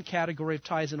have the one category of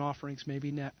tithes and offerings may be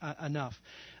enough.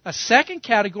 A second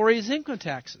category is income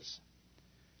taxes.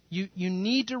 You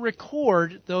need to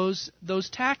record those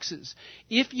taxes.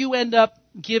 If you end up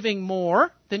giving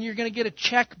more, then you're going to get a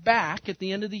check back at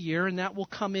the end of the year, and that will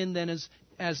come in then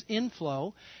as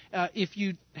inflow. If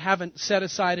you haven't set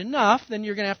aside enough, then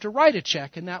you're going to have to write a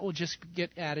check, and that will just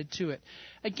get added to it.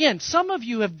 Again, some of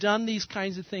you have done these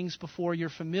kinds of things before. You're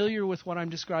familiar with what I'm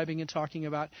describing and talking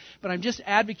about, but I'm just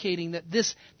advocating that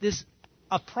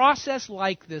a process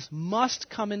like this must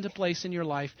come into place in your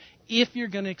life if you're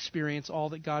going to experience all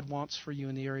that God wants for you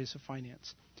in the areas of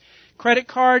finance. Credit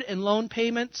card and loan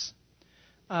payments.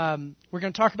 We're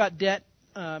going to talk about debt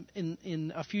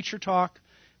in a future talk.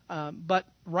 But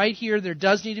right here, there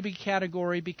does need to be a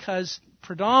category because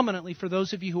predominantly for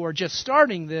those of you who are just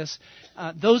starting this,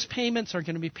 those payments are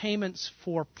going to be payments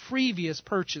for previous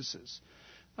purchases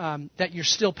that you're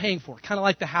still paying for, kind of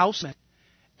like the house.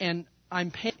 And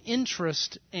I'm paying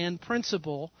interest and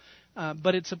principal,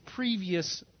 but it's a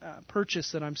previous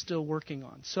purchase that I'm still working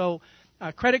on. So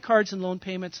credit cards and loan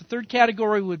payments. The third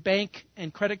category would bank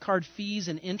and credit card fees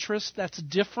and interest. That's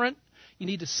different. You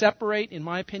need to separate, in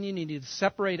my opinion, you need to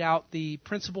separate out the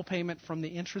principal payment from the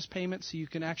interest payment so you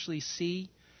can actually see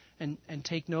and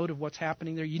take note of what's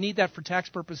happening there. You need that for tax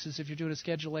purposes if you're doing a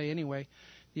Schedule A anyway.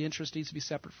 The interest needs to be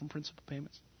separate from principal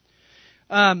payments.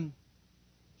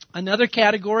 Another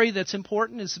category that's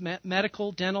important is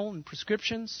medical, dental, and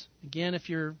prescriptions. Again, if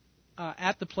you're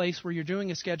at the place where you're doing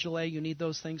a Schedule A, you need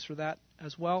those things for that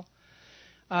as well.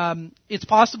 It's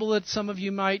possible that some of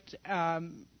you might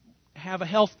have a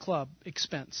health club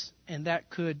expense, and that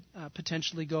could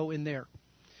potentially go in there.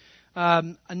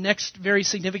 A next very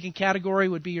significant category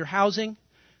would be your housing,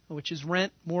 which is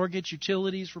rent, mortgage,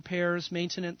 utilities, repairs,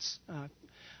 maintenance.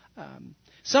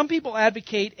 Some people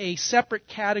advocate a separate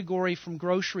category from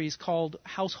groceries called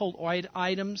household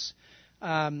items,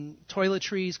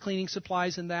 toiletries, cleaning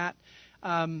supplies, and that.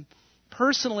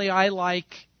 Personally, I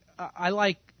like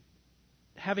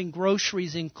having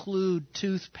groceries include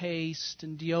toothpaste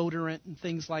and deodorant and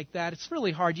things like that. It's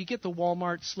really hard. You get the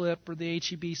Walmart slip or the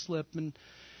H-E-B slip, and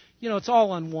it's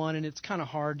all on one, and it's kind of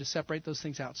hard to separate those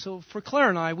things out. So for Claire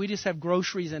and I, we just have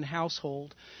groceries and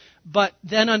household. But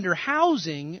then under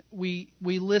housing, we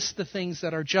list the things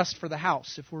that are just for the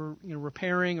house. If we're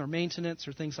repairing or maintenance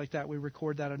or things like that, we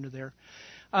record that under there.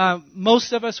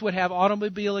 Most of us would have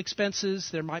automobile expenses.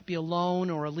 There might be a loan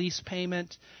or a lease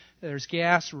payment. There's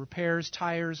gas, repairs,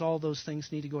 tires, all those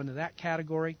things need to go into that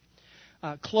category.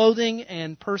 Clothing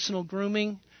and personal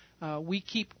grooming.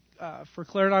 For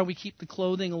Claire and I, we keep the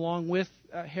clothing along with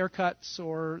haircuts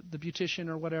or the beautician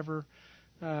or whatever.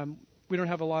 We don't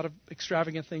have a lot of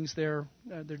extravagant things there.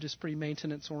 They're just pretty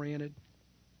maintenance-oriented.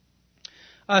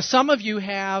 Some of you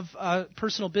have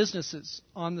personal businesses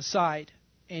on the side,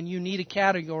 and you need a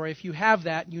category. If you have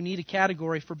that, you need a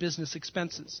category for business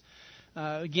expenses.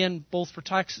 Again, both for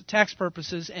tax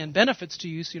purposes and benefits to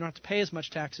you, so you don't have to pay as much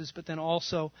taxes, but then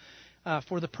also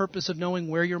for the purpose of knowing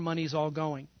where your money is all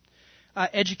going.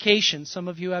 Education. Some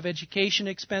of you have education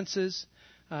expenses,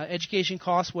 education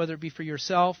costs, whether it be for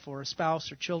yourself or a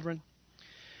spouse or children.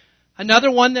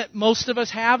 Another one that most of us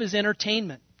have is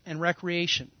entertainment and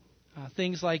recreation.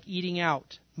 Things like eating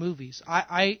out, movies.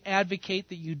 I advocate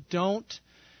that you don't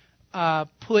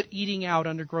put eating out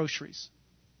under groceries.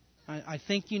 I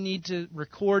think you need to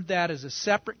record that as a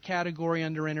separate category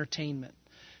under entertainment,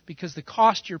 because the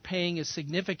cost you're paying is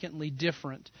significantly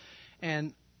different,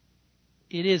 and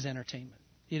it is entertainment.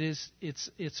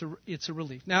 It's a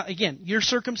relief. Now, again, your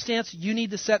circumstance, you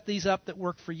need to set these up that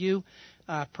work for you.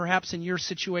 Perhaps in your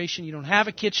situation, you don't have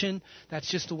a kitchen. That's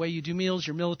just the way you do meals.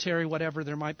 You're military, whatever.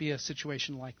 There might be a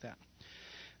situation like that.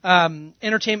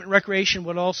 Entertainment and recreation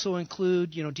would also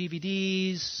include,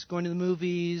 DVDs, going to the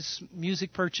movies,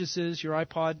 music purchases, your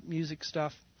iPod music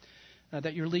stuff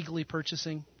that you're legally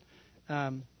purchasing.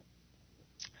 I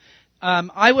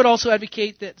would also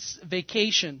advocate that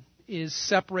vacation is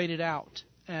separated out.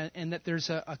 And that there's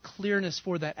a clearness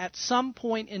for that. At some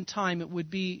point in time, it would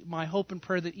be my hope and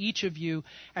prayer that each of you,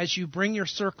 as you bring your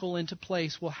circle into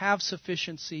place, will have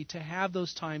sufficiency to have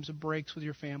those times of breaks with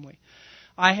your family.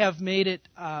 I have made it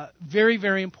very,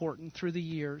 very important through the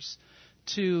years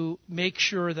to make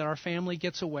sure that our family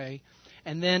gets away,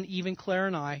 and then even Claire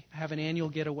and I have an annual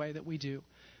getaway that we do.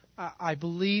 I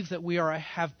believe that we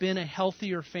have been a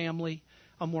healthier family,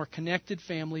 a more connected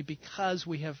family, because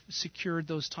we have secured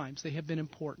those times. They have been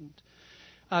important.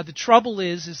 The trouble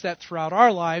is that throughout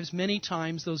our lives, many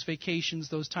times those vacations,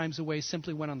 those times away,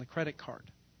 simply went on the credit card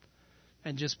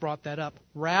and just brought that up,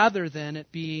 rather than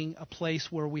it being a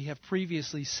place where we have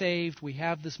previously saved, we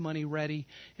have this money ready,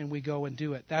 and we go and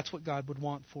do it. That's what God would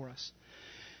want for us.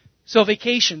 So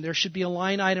vacation, there should be a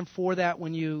line item for that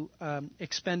when you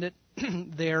expend it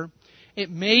there. It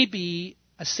may be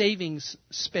a savings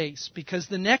space, because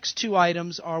the next two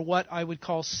items are what I would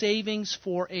call savings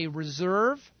for a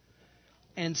reserve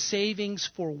and savings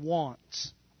for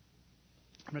wants.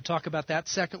 I'm going to talk about that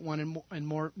second one in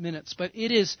more minutes, but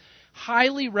it is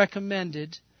highly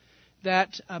recommended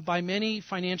that by many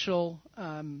financial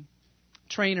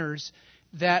trainers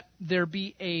that there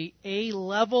be a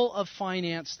level of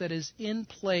finance that is in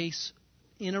place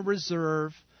in a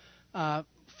reserve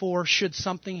for should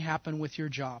something happen with your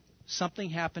job. Something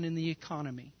happened in the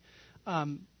economy.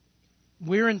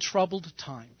 We're in troubled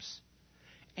times.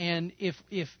 And if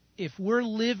we're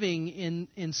living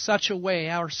in such a way,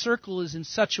 our circle is in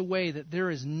such a way that there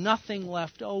is nothing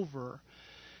left over,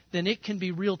 then it can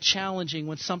be real challenging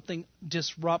when something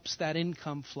disrupts that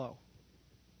income flow.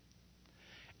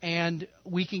 And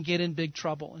we can get in big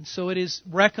trouble. And so it is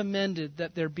recommended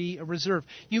that there be a reserve.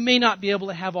 You may not be able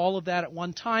to have all of that at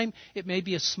one time. It may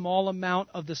be a small amount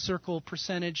of the circle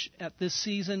percentage at this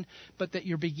season, but that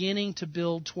you're beginning to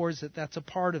build towards it. That's a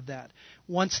part of that.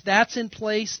 Once that's in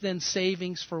place, then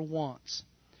savings for wants.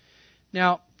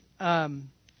 Now, I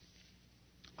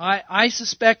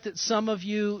suspect that some of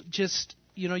you just,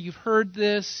 you've heard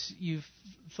this, you've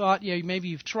thought, maybe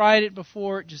you've tried it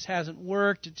before, it just hasn't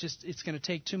worked, it's going to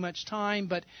take too much time.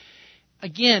 But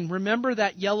again, remember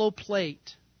that yellow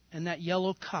plate and that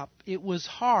yellow cup. It was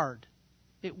hard.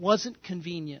 It wasn't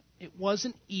convenient. It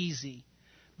wasn't easy.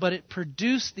 But it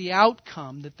produced the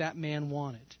outcome that man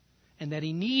wanted and that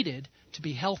he needed to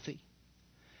be healthy.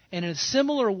 And in a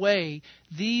similar way,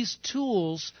 these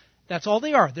tools, that's all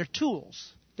they are. They're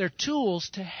tools. They're tools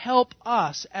to help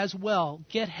us as well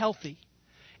get healthy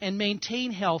and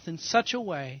maintain health in such a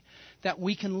way that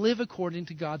we can live according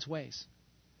to God's ways.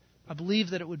 I believe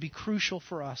that it would be crucial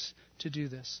for us to do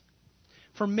this.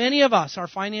 For many of us, our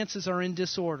finances are in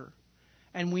disorder,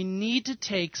 and we need to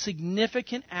take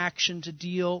significant action to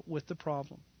deal with the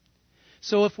problem.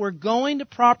 So if we're going to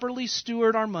properly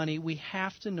steward our money, we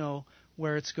have to know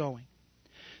where it's going.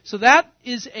 So that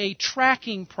is a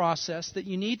tracking process that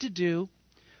you need to do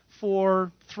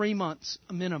for 3 months,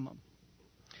 a minimum.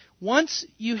 Once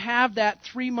you have that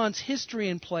 3 months history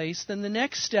in place, then the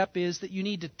next step is that you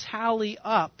need to tally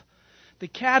up the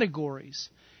categories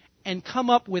and come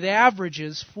up with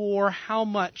averages for how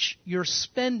much you're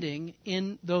spending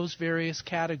in those various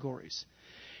categories.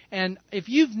 And if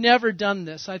you've never done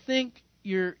this, I think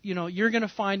you're going to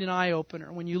find an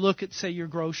eye-opener when you look at, say, your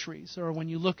groceries, or when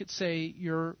you look at, say,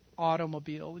 your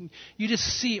automobile, and you just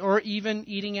see, or even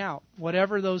eating out,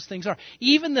 whatever those things are.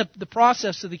 Even the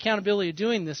process of the accountability of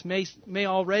doing this may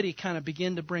already kind of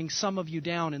begin to bring some of you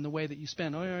down in the way that you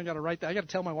spend. Oh, I got to write that. I got to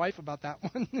tell my wife about that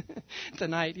one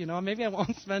tonight. Maybe I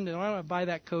won't spend it. I don't want to buy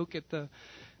that Coke at the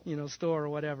store or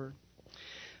whatever.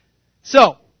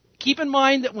 So keep in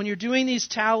mind that when you're doing these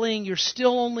tallying, you're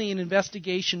still only in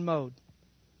investigation mode.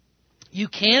 You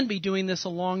can be doing this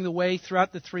along the way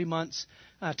throughout the 3 months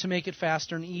to make it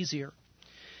faster and easier.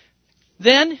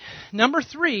 Then, number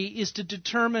 3 is to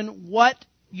determine what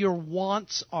your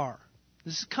wants are.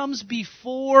 This comes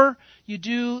before you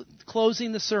do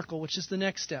closing the circle, which is the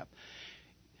next step.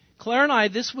 Claire and I,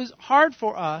 this was hard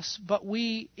for us, but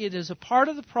it is a part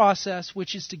of the process,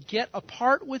 which is to get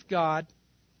apart with God,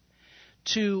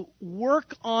 to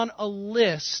work on a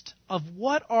list of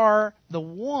what are the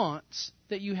wants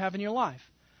that you have in your life.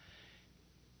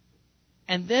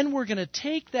 And then we're going to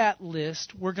take that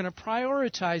list, we're going to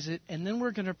prioritize it, and then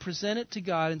we're going to present it to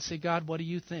God and say, God, what do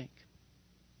you think?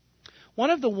 One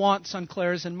of the wants on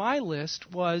Claire's and my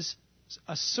list was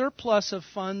a surplus of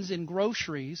funds in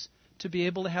groceries to be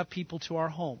able to have people to our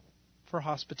home for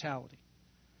hospitality.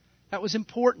 That was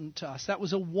important to us. That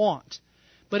was a want.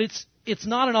 But it's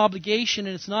not an obligation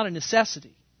and it's not a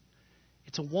necessity.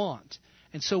 It's a want.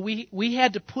 And so we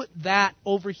had to put that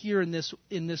over here in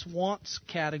this wants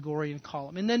category and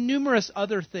column. And then numerous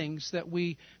other things that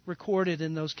we recorded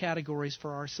in those categories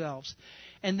for ourselves.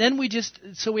 And then we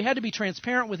had to be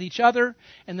transparent with each other,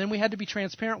 and then we had to be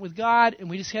transparent with God, and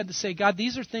we just had to say, God,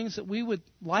 these are things that we would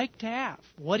like to have.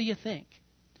 What do you think?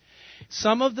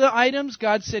 Some of the items,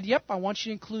 God said, yep, I want you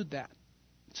to include that.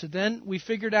 So then we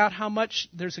figured out how much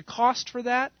there's a cost for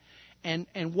that, and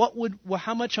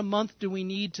how much a month do we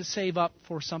need to save up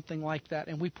for something like that,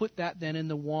 and we put that then in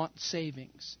the want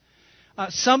savings.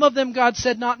 Some of them, God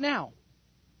said, not now.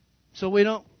 So we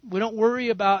don't worry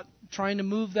about trying to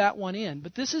move that one in.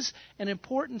 But this is an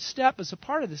important step as a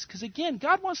part of this, because again,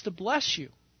 God wants to bless you.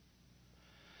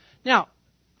 Now,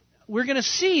 we're going to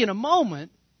see in a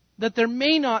moment that there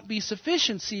may not be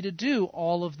sufficiency to do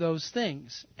all of those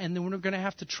things. And then we're going to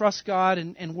have to trust God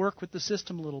and work with the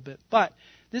system a little bit. But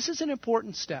this is an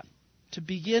important step to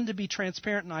begin to be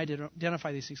transparent and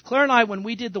identify these things. Claire and I, when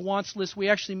we did the wants list, we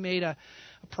actually made a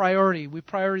priority. We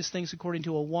prioritized things according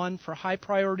to a 1 for high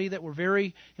priority that were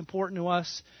very important to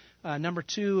us. Number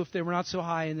 2, if they were not so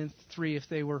high, and then 3, if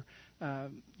they were,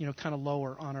 kind of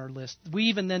lower on our list. We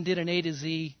even then did an A to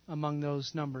Z among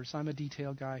those numbers. I'm a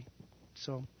detail guy,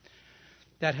 so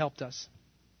that helped us.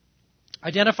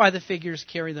 Identify the figures,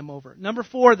 carry them over. Number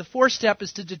 4, the fourth step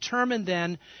is to determine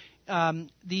then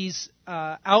these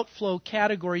outflow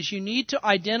categories. You need to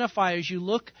identify as you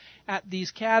look at these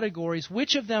categories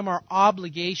which of them are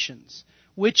obligations,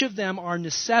 which of them are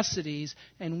necessities,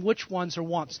 and which ones are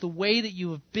wants. The way that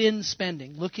you have been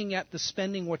spending, looking at the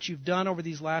spending, what you've done over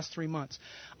these last 3 months.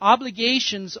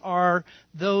 Obligations are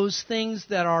those things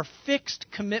that are fixed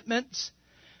commitments.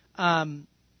 The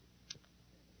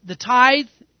tithe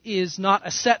is not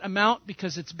a set amount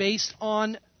because it's based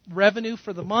on revenue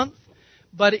for the month,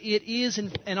 but it is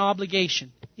an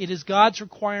obligation. It is God's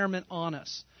requirement on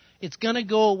us. It's going to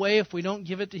go away if we don't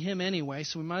give it to Him anyway,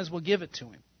 so we might as well give it to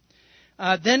Him.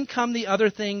 Then come the other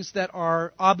things that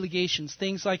are obligations,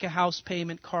 things like a house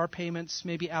payment, car payments,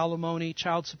 maybe alimony,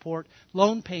 child support,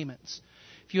 loan payments.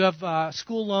 If you have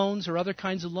school loans or other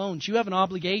kinds of loans, you have an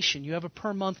obligation. You have a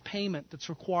per-month payment that's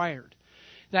required.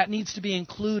 That needs to be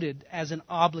included as an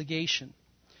obligation.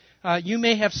 You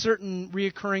may have certain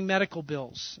reoccurring medical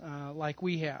bills, like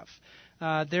we have.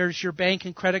 There's your bank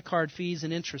and credit card fees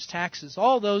and interest, taxes.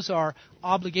 All those are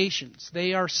obligations.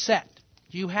 They are set.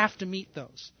 You have to meet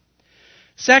those.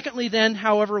 Secondly, then,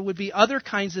 however, would be other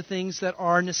kinds of things that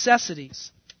are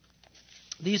necessities.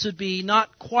 These would be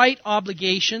not quite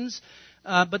obligations,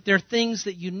 but they're things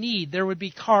that you need. There would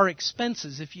be car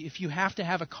expenses. If you have to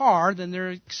have a car, then there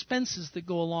are expenses that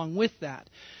go along with that.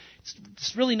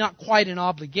 It's really not quite an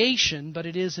obligation, but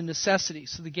it is a necessity.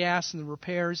 So the gas and the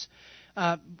repairs,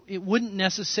 it wouldn't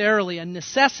necessarily, a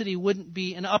necessity wouldn't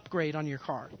be an upgrade on your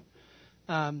car.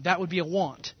 That would be a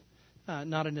want,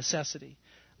 not a necessity.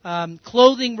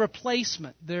 Clothing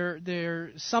replacement.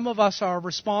 Some of us are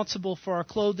responsible for our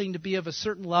clothing to be of a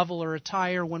certain level or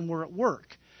attire when we're at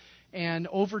work. And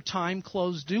over time,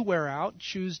 clothes do wear out,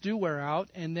 shoes do wear out,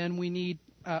 and then we need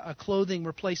a clothing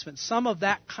replacement. Some of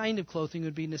that kind of clothing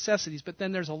would be necessities, but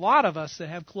then there's a lot of us that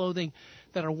have clothing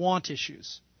that are want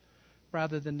issues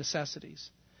rather than necessities.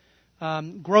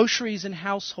 Groceries and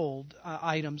household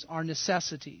items are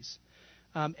necessities.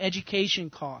 Education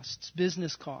costs,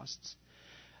 business costs.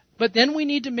 But then we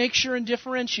need to make sure and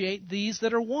differentiate these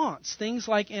that are wants. Things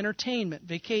like entertainment,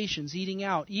 vacations, eating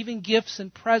out, even gifts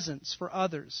and presents for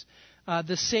others.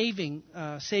 The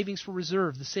savings for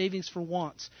reserve, the savings for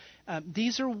wants.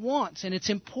 These are wants, and it's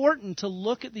important to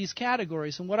look at these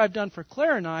categories. And what I've done for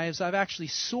Claire and I is I've actually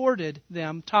sorted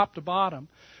them top to bottom.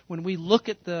 When we look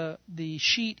at the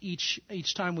sheet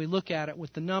each time we look at it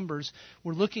with the numbers,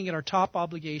 we're looking at our top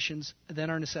obligations, then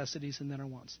our necessities, and then our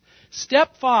wants.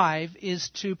 Step 5 is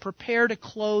to prepare to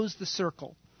close the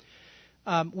circle.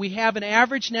 We have an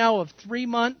average now of 3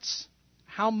 months.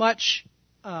 How much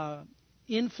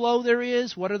inflow there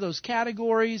is. What are those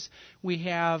categories? We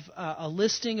have a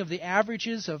listing of the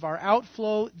averages of our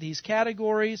outflow, these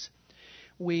categories.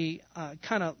 We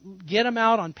kind of get them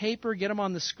out on paper, get them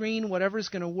on the screen, whatever's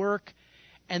going to work.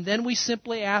 And then we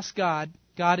simply ask God,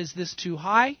 God, is this too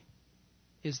high?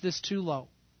 Is this too low?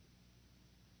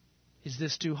 Is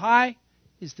this too high?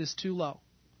 Is this too low?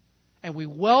 And we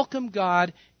welcome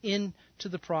God into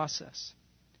the process.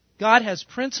 God has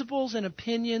principles and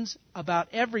opinions about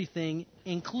everything,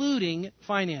 including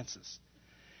finances.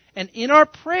 And in our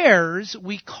prayers,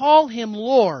 we call Him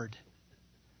Lord.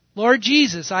 Lord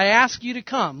Jesus, I ask you to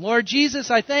come. Lord Jesus,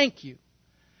 I thank you.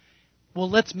 Well,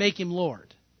 let's make Him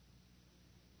Lord.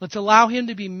 Let's allow Him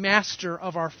to be master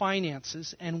of our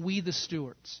finances and we the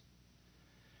stewards.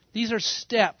 These are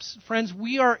steps. Friends,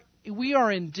 we are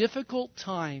in difficult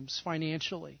times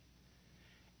financially.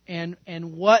 And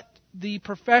what the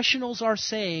professionals are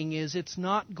saying is it's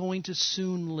not going to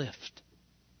soon lift.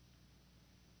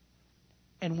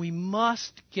 And we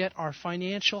must get our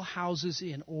financial houses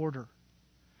in order.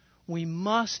 We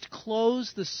must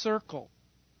close the circle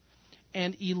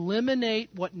and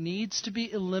eliminate what needs to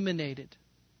be eliminated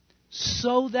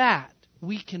so that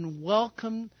we can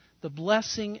welcome the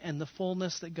blessing and the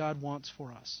fullness that God wants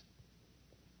for us.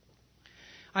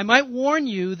 I might warn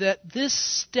you that this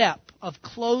step of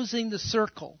closing the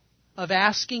circle, of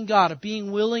asking God, of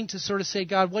being willing to sort of say,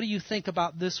 God, what do you think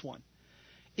about this one?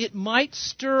 It might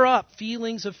stir up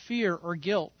feelings of fear or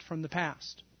guilt from the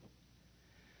past.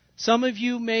 Some of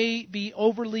you may be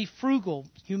overly frugal.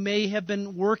 You may have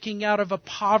been working out of a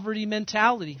poverty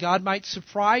mentality. God might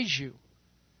surprise you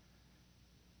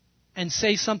and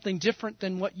say something different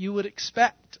than what you would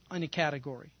expect in a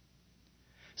category.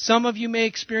 Some of you may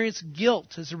experience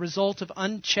guilt as a result of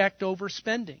unchecked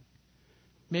overspending.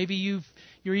 Maybe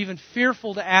you're even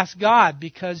fearful to ask God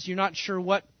because you're not sure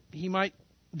what He might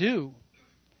do.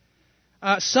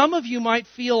 Some of you might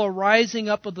feel a rising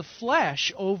up of the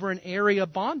flesh over an area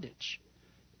of bondage,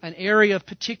 an area of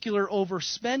particular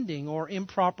overspending or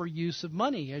improper use of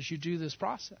money as you do this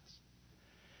process.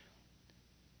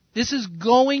 This is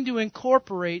going to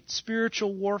incorporate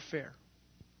spiritual warfare.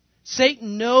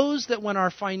 Satan knows that when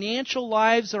our financial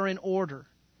lives are in order,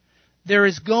 there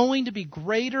is going to be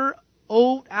greater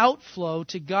outflow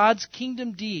to God's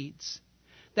kingdom deeds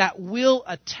that will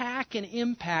attack and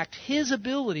impact his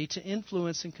ability to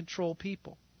influence and control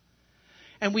people.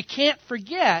 And we can't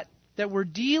forget that we're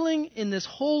dealing in this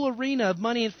whole arena of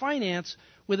money and finance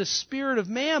with a spirit of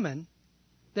mammon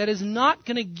that is not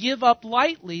going to give up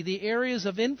lightly the areas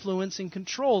of influence and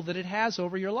control that it has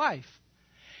over your life.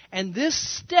 And this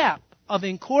step of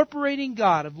incorporating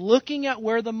God, of looking at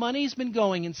where the money's been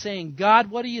going and saying,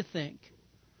 God, what do you think,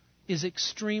 is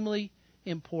extremely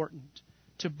important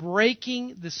to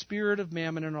breaking the spirit of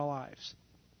mammon in our lives.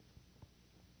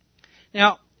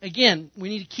 Now, again, we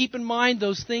need to keep in mind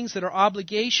those things that are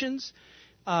obligations.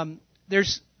 Let me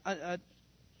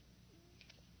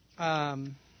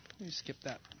skip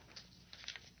that.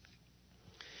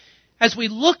 As we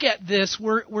look at this,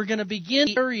 we're going to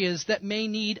begin areas that may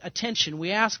need attention.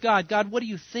 We ask God, what do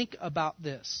you think about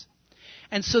this?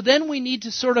 And so then we need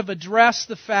to sort of address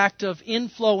the fact of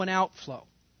inflow and outflow.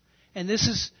 And this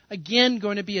is, again,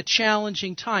 going to be a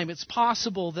challenging time. It's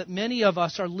possible that many of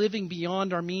us are living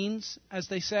beyond our means, as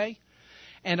they say,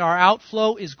 and our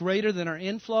outflow is greater than our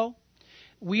inflow.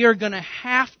 We are going to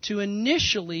have to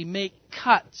initially make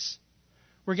cuts.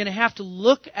 We're going to have to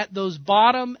look at those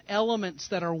bottom elements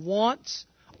that are wants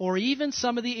or even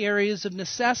some of the areas of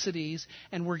necessities,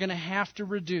 and we're going to have to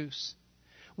reduce.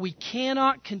 We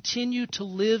cannot continue to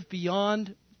live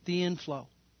beyond the inflow.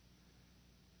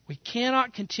 We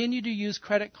cannot continue to use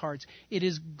credit cards. It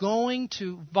is going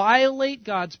to violate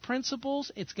God's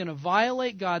principles. It's going to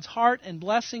violate God's heart and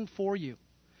blessing for you.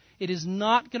 It is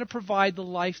not going to provide the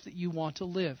life that you want to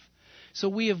live. So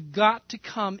we have got to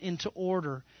come into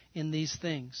order in these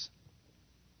things.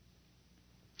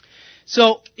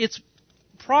 So it's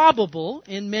probable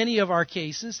in many of our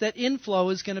cases that inflow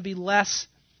is going to be less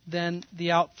than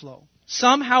the outflow.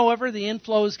 Some, however, the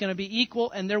inflow is going to be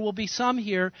equal, and there will be some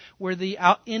here where the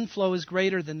inflow is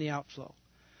greater than the outflow.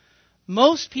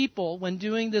 Most people, when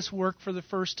doing this work for the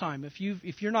first time,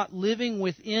 if you're not living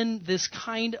within this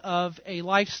kind of a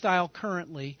lifestyle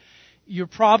currently, you're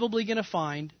probably going to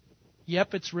find,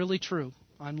 yep, it's really true.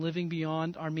 I'm living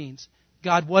beyond our means.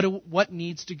 God, what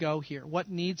needs to go here? What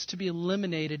needs to be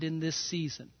eliminated in this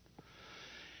season?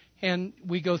 And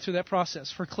we go through that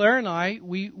process. For Claire and I,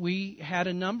 we had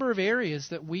a number of areas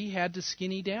that we had to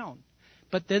skinny down.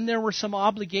 But then there were some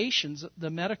obligations, the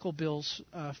medical bills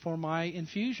for my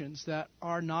infusions, that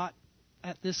are not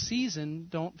at this season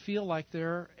don't feel like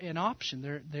they're an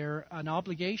option. They're an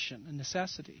obligation, a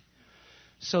necessity.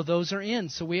 So those are in.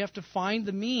 So we have to find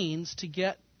the means to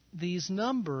get these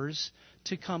numbers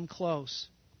to come close.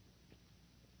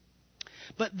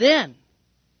 But then,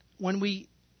 when we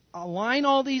align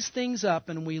all these things up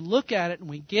and we look at it and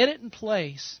we get it in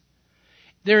place,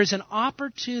 there's an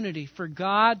opportunity for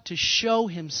God to show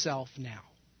Himself now.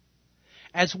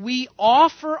 As we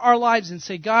offer our lives and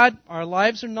say, God, our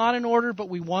lives are not in order, but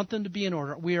we want them to be in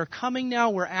order. We are coming now,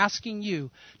 we're asking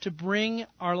you to bring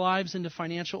our lives into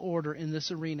financial order in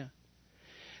this arena.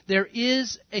 There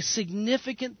is a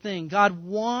significant thing. God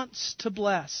wants to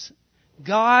bless.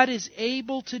 God is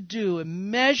able to do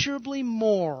immeasurably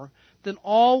more than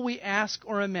all we ask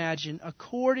or imagine,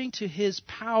 according to His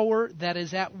power that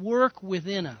is at work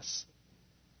within us.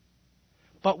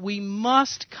 But we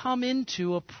must come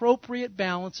into appropriate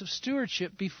balance of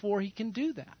stewardship before He can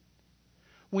do that.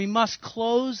 We must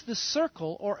close the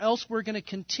circle, or else we're going to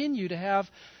continue to have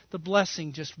the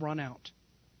blessing just run out.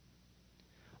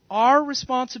 Our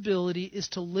responsibility is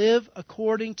to live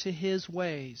according to His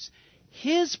ways.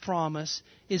 His promise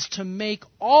is to make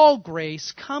all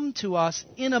grace come to us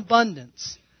in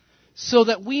abundance, so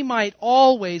that we might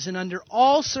always and under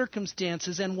all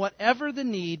circumstances and whatever the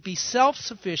need be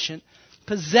self-sufficient,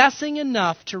 possessing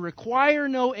enough to require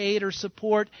no aid or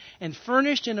support, and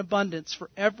furnished in abundance for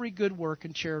every good work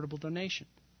and charitable donation.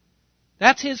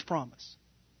 That's His promise.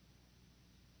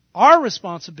 Our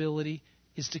responsibility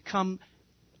is to come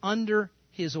under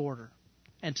His order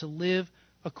and to live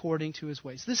according to His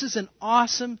ways. This is an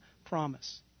awesome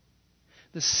promise.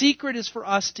 The secret is for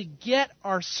us to get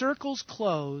our circles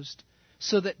closed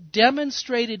so that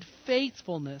demonstrated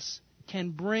faithfulness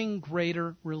can bring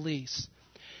greater release.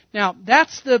 Now,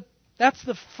 that's the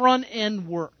front end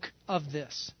work of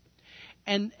this.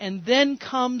 And then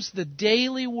comes the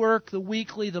daily work, the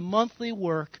weekly, the monthly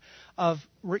work of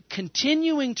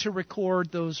continuing to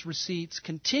record those receipts,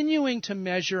 continuing to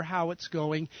measure how it's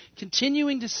going,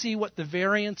 continuing to see what the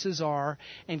variances are,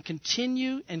 and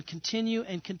continue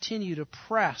to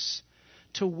press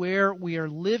to where we are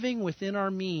living within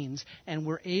our means and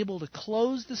we're able to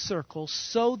close the circle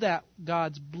so that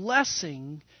God's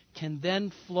blessing can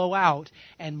then flow out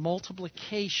and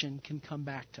multiplication can come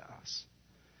back to us.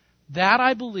 That,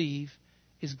 I believe,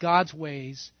 is God's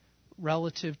ways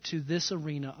relative to this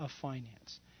arena of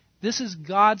finance. This is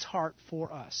God's heart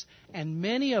for us. And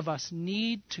many of us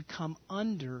need to come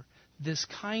under this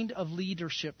kind of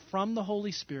leadership from the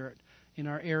Holy Spirit in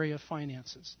our area of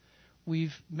finances.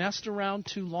 We've messed around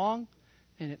too long,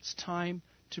 and it's time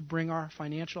to bring our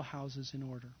financial houses in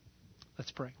order.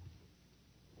 Let's pray.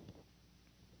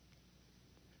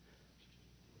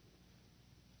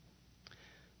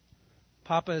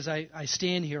 Papa, as I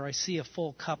stand here, I see a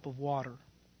full cup of water.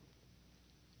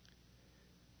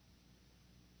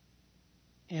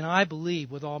 And I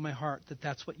believe with all my heart that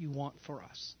that's what you want for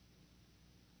us.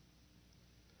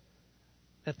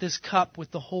 That this cup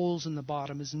with the holes in the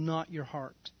bottom is not your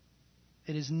heart.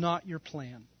 It is not your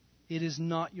plan. It is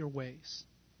not your ways.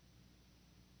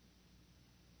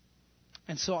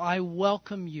 And so I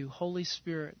welcome you, Holy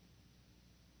Spirit,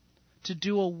 to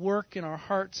do a work in our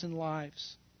hearts and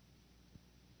lives,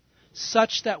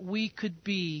 such that we could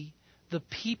be the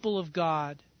people of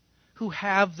God who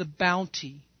have the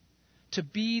bounty to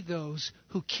be those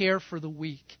who care for the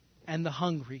weak and the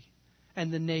hungry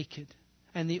and the naked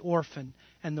and the orphan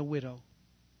and the widow.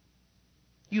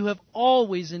 You have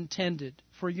always intended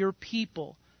for your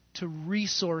people to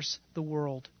resource the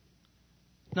world,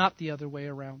 not the other way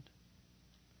around.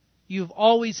 You have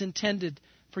always intended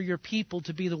for your people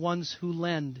to be the ones who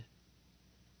lend,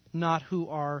 not who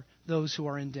are those who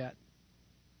are in debt.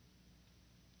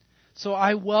 So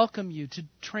I welcome you to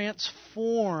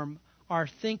transform our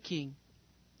thinking.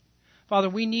 Father,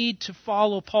 we need to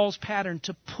follow Paul's pattern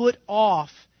to put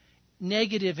off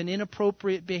negative and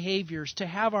inappropriate behaviors, to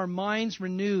have our minds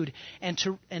renewed, and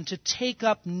to take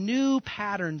up new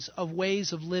patterns of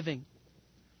ways of living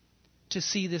to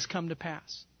see this come to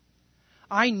pass.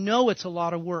 I know it's a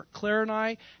lot of work. Claire and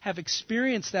I have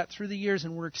experienced that through the years,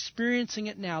 and we're experiencing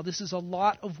it now. This is a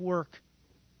lot of work.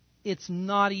 It's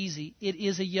not easy. It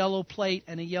is a yellow plate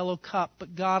and a yellow cup.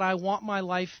 But God, I want my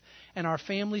life and our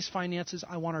family's finances,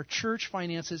 I want our church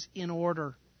finances in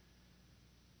order.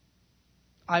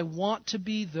 I want to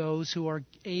be those who are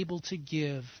able to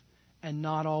give and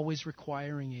not always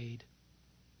requiring aid.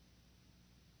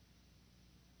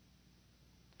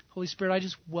 Holy Spirit, I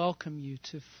just welcome you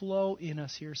to flow in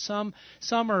us here. Some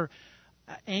are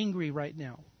angry right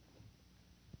now.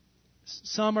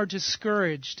 Some are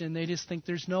discouraged and they just think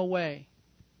there's no way.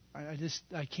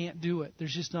 I can't do it.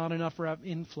 There's just not enough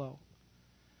inflow.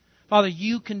 Father,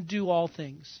 you can do all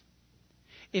things.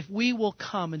 If we will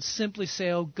come and simply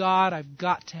say, oh God, I've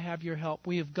got to have your help.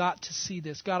 We have got to see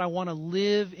this. God, I want to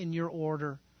live in your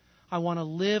order. I want to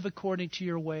live according to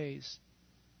your ways.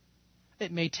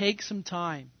 It may take some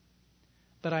time,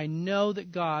 but I know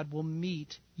that God will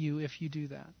meet you if you do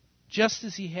that. Just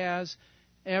as he has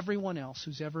everyone else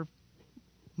who's ever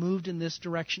moved in this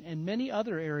direction and many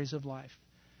other areas of life.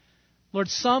 Lord,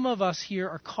 some of us here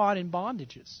are caught in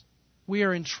bondages. We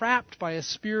are entrapped by a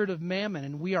spirit of mammon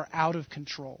and we are out of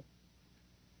control.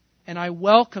 And I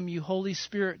welcome you, Holy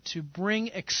Spirit, to bring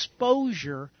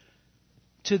exposure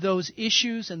to those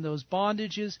issues and those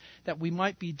bondages that we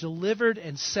might be delivered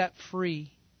and set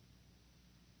free.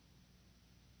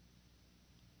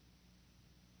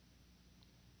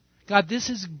 God, this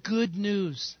is good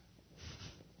news.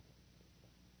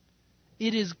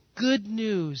 It is good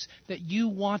news that you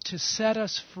want to set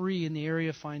us free in the area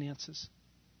of finances.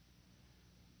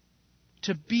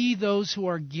 To be those who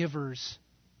are givers.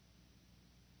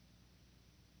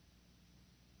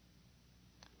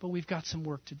 But we've got some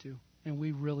work to do, and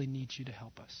we really need you to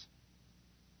help us.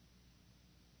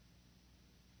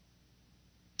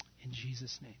 In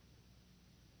Jesus' name.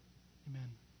 Amen.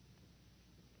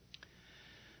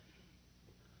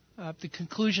 At the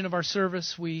conclusion of our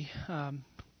service, we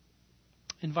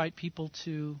invite people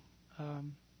to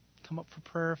come up for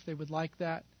prayer if they would like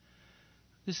that.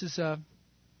 This is, on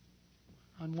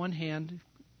one hand,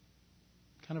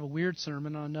 kind of a weird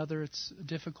sermon. On another, it's a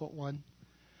difficult one.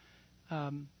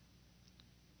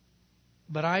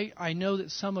 But I know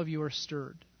that some of you are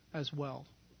stirred as well.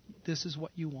 This is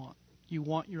what you want. You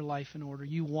want your life in order.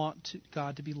 You want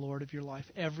God to be Lord of your life,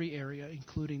 every area,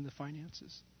 including the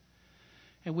finances.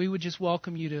 And we would just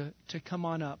welcome you to come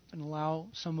on up and allow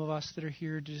some of us that are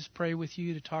here to just pray with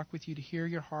you, to talk with you, to hear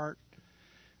your heart.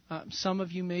 Some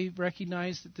of you may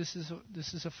recognize that this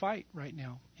is a fight right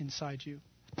now inside you.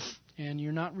 And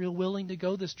you're not real willing to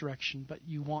go this direction, but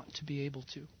you want to be able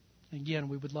to. Again,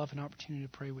 we would love an opportunity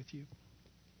to pray with you.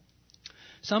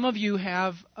 Some of you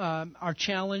are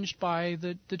challenged by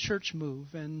the church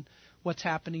move and what's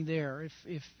happening there.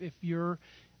 If you're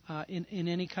in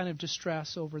any kind of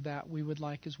distress over that, we would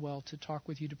like as well to talk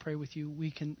with you, to pray with you. We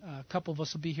can a couple of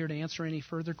us will be here to answer any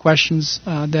further questions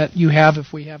that you have,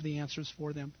 if we have the answers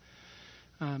for them,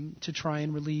 to try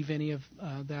and relieve any of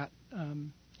that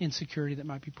insecurity that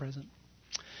might be present.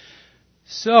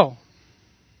 So,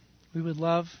 we would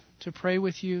love to pray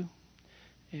with you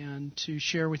and to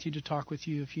share with you, to talk with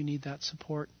you if you need that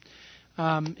support.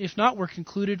 If not, we're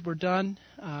concluded. We're done.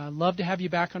 Love to have you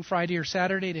back on Friday or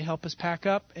Saturday to help us pack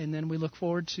up, and then we look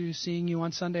forward to seeing you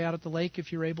on Sunday out at the lake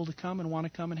if you're able to come and want to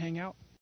come and hang out.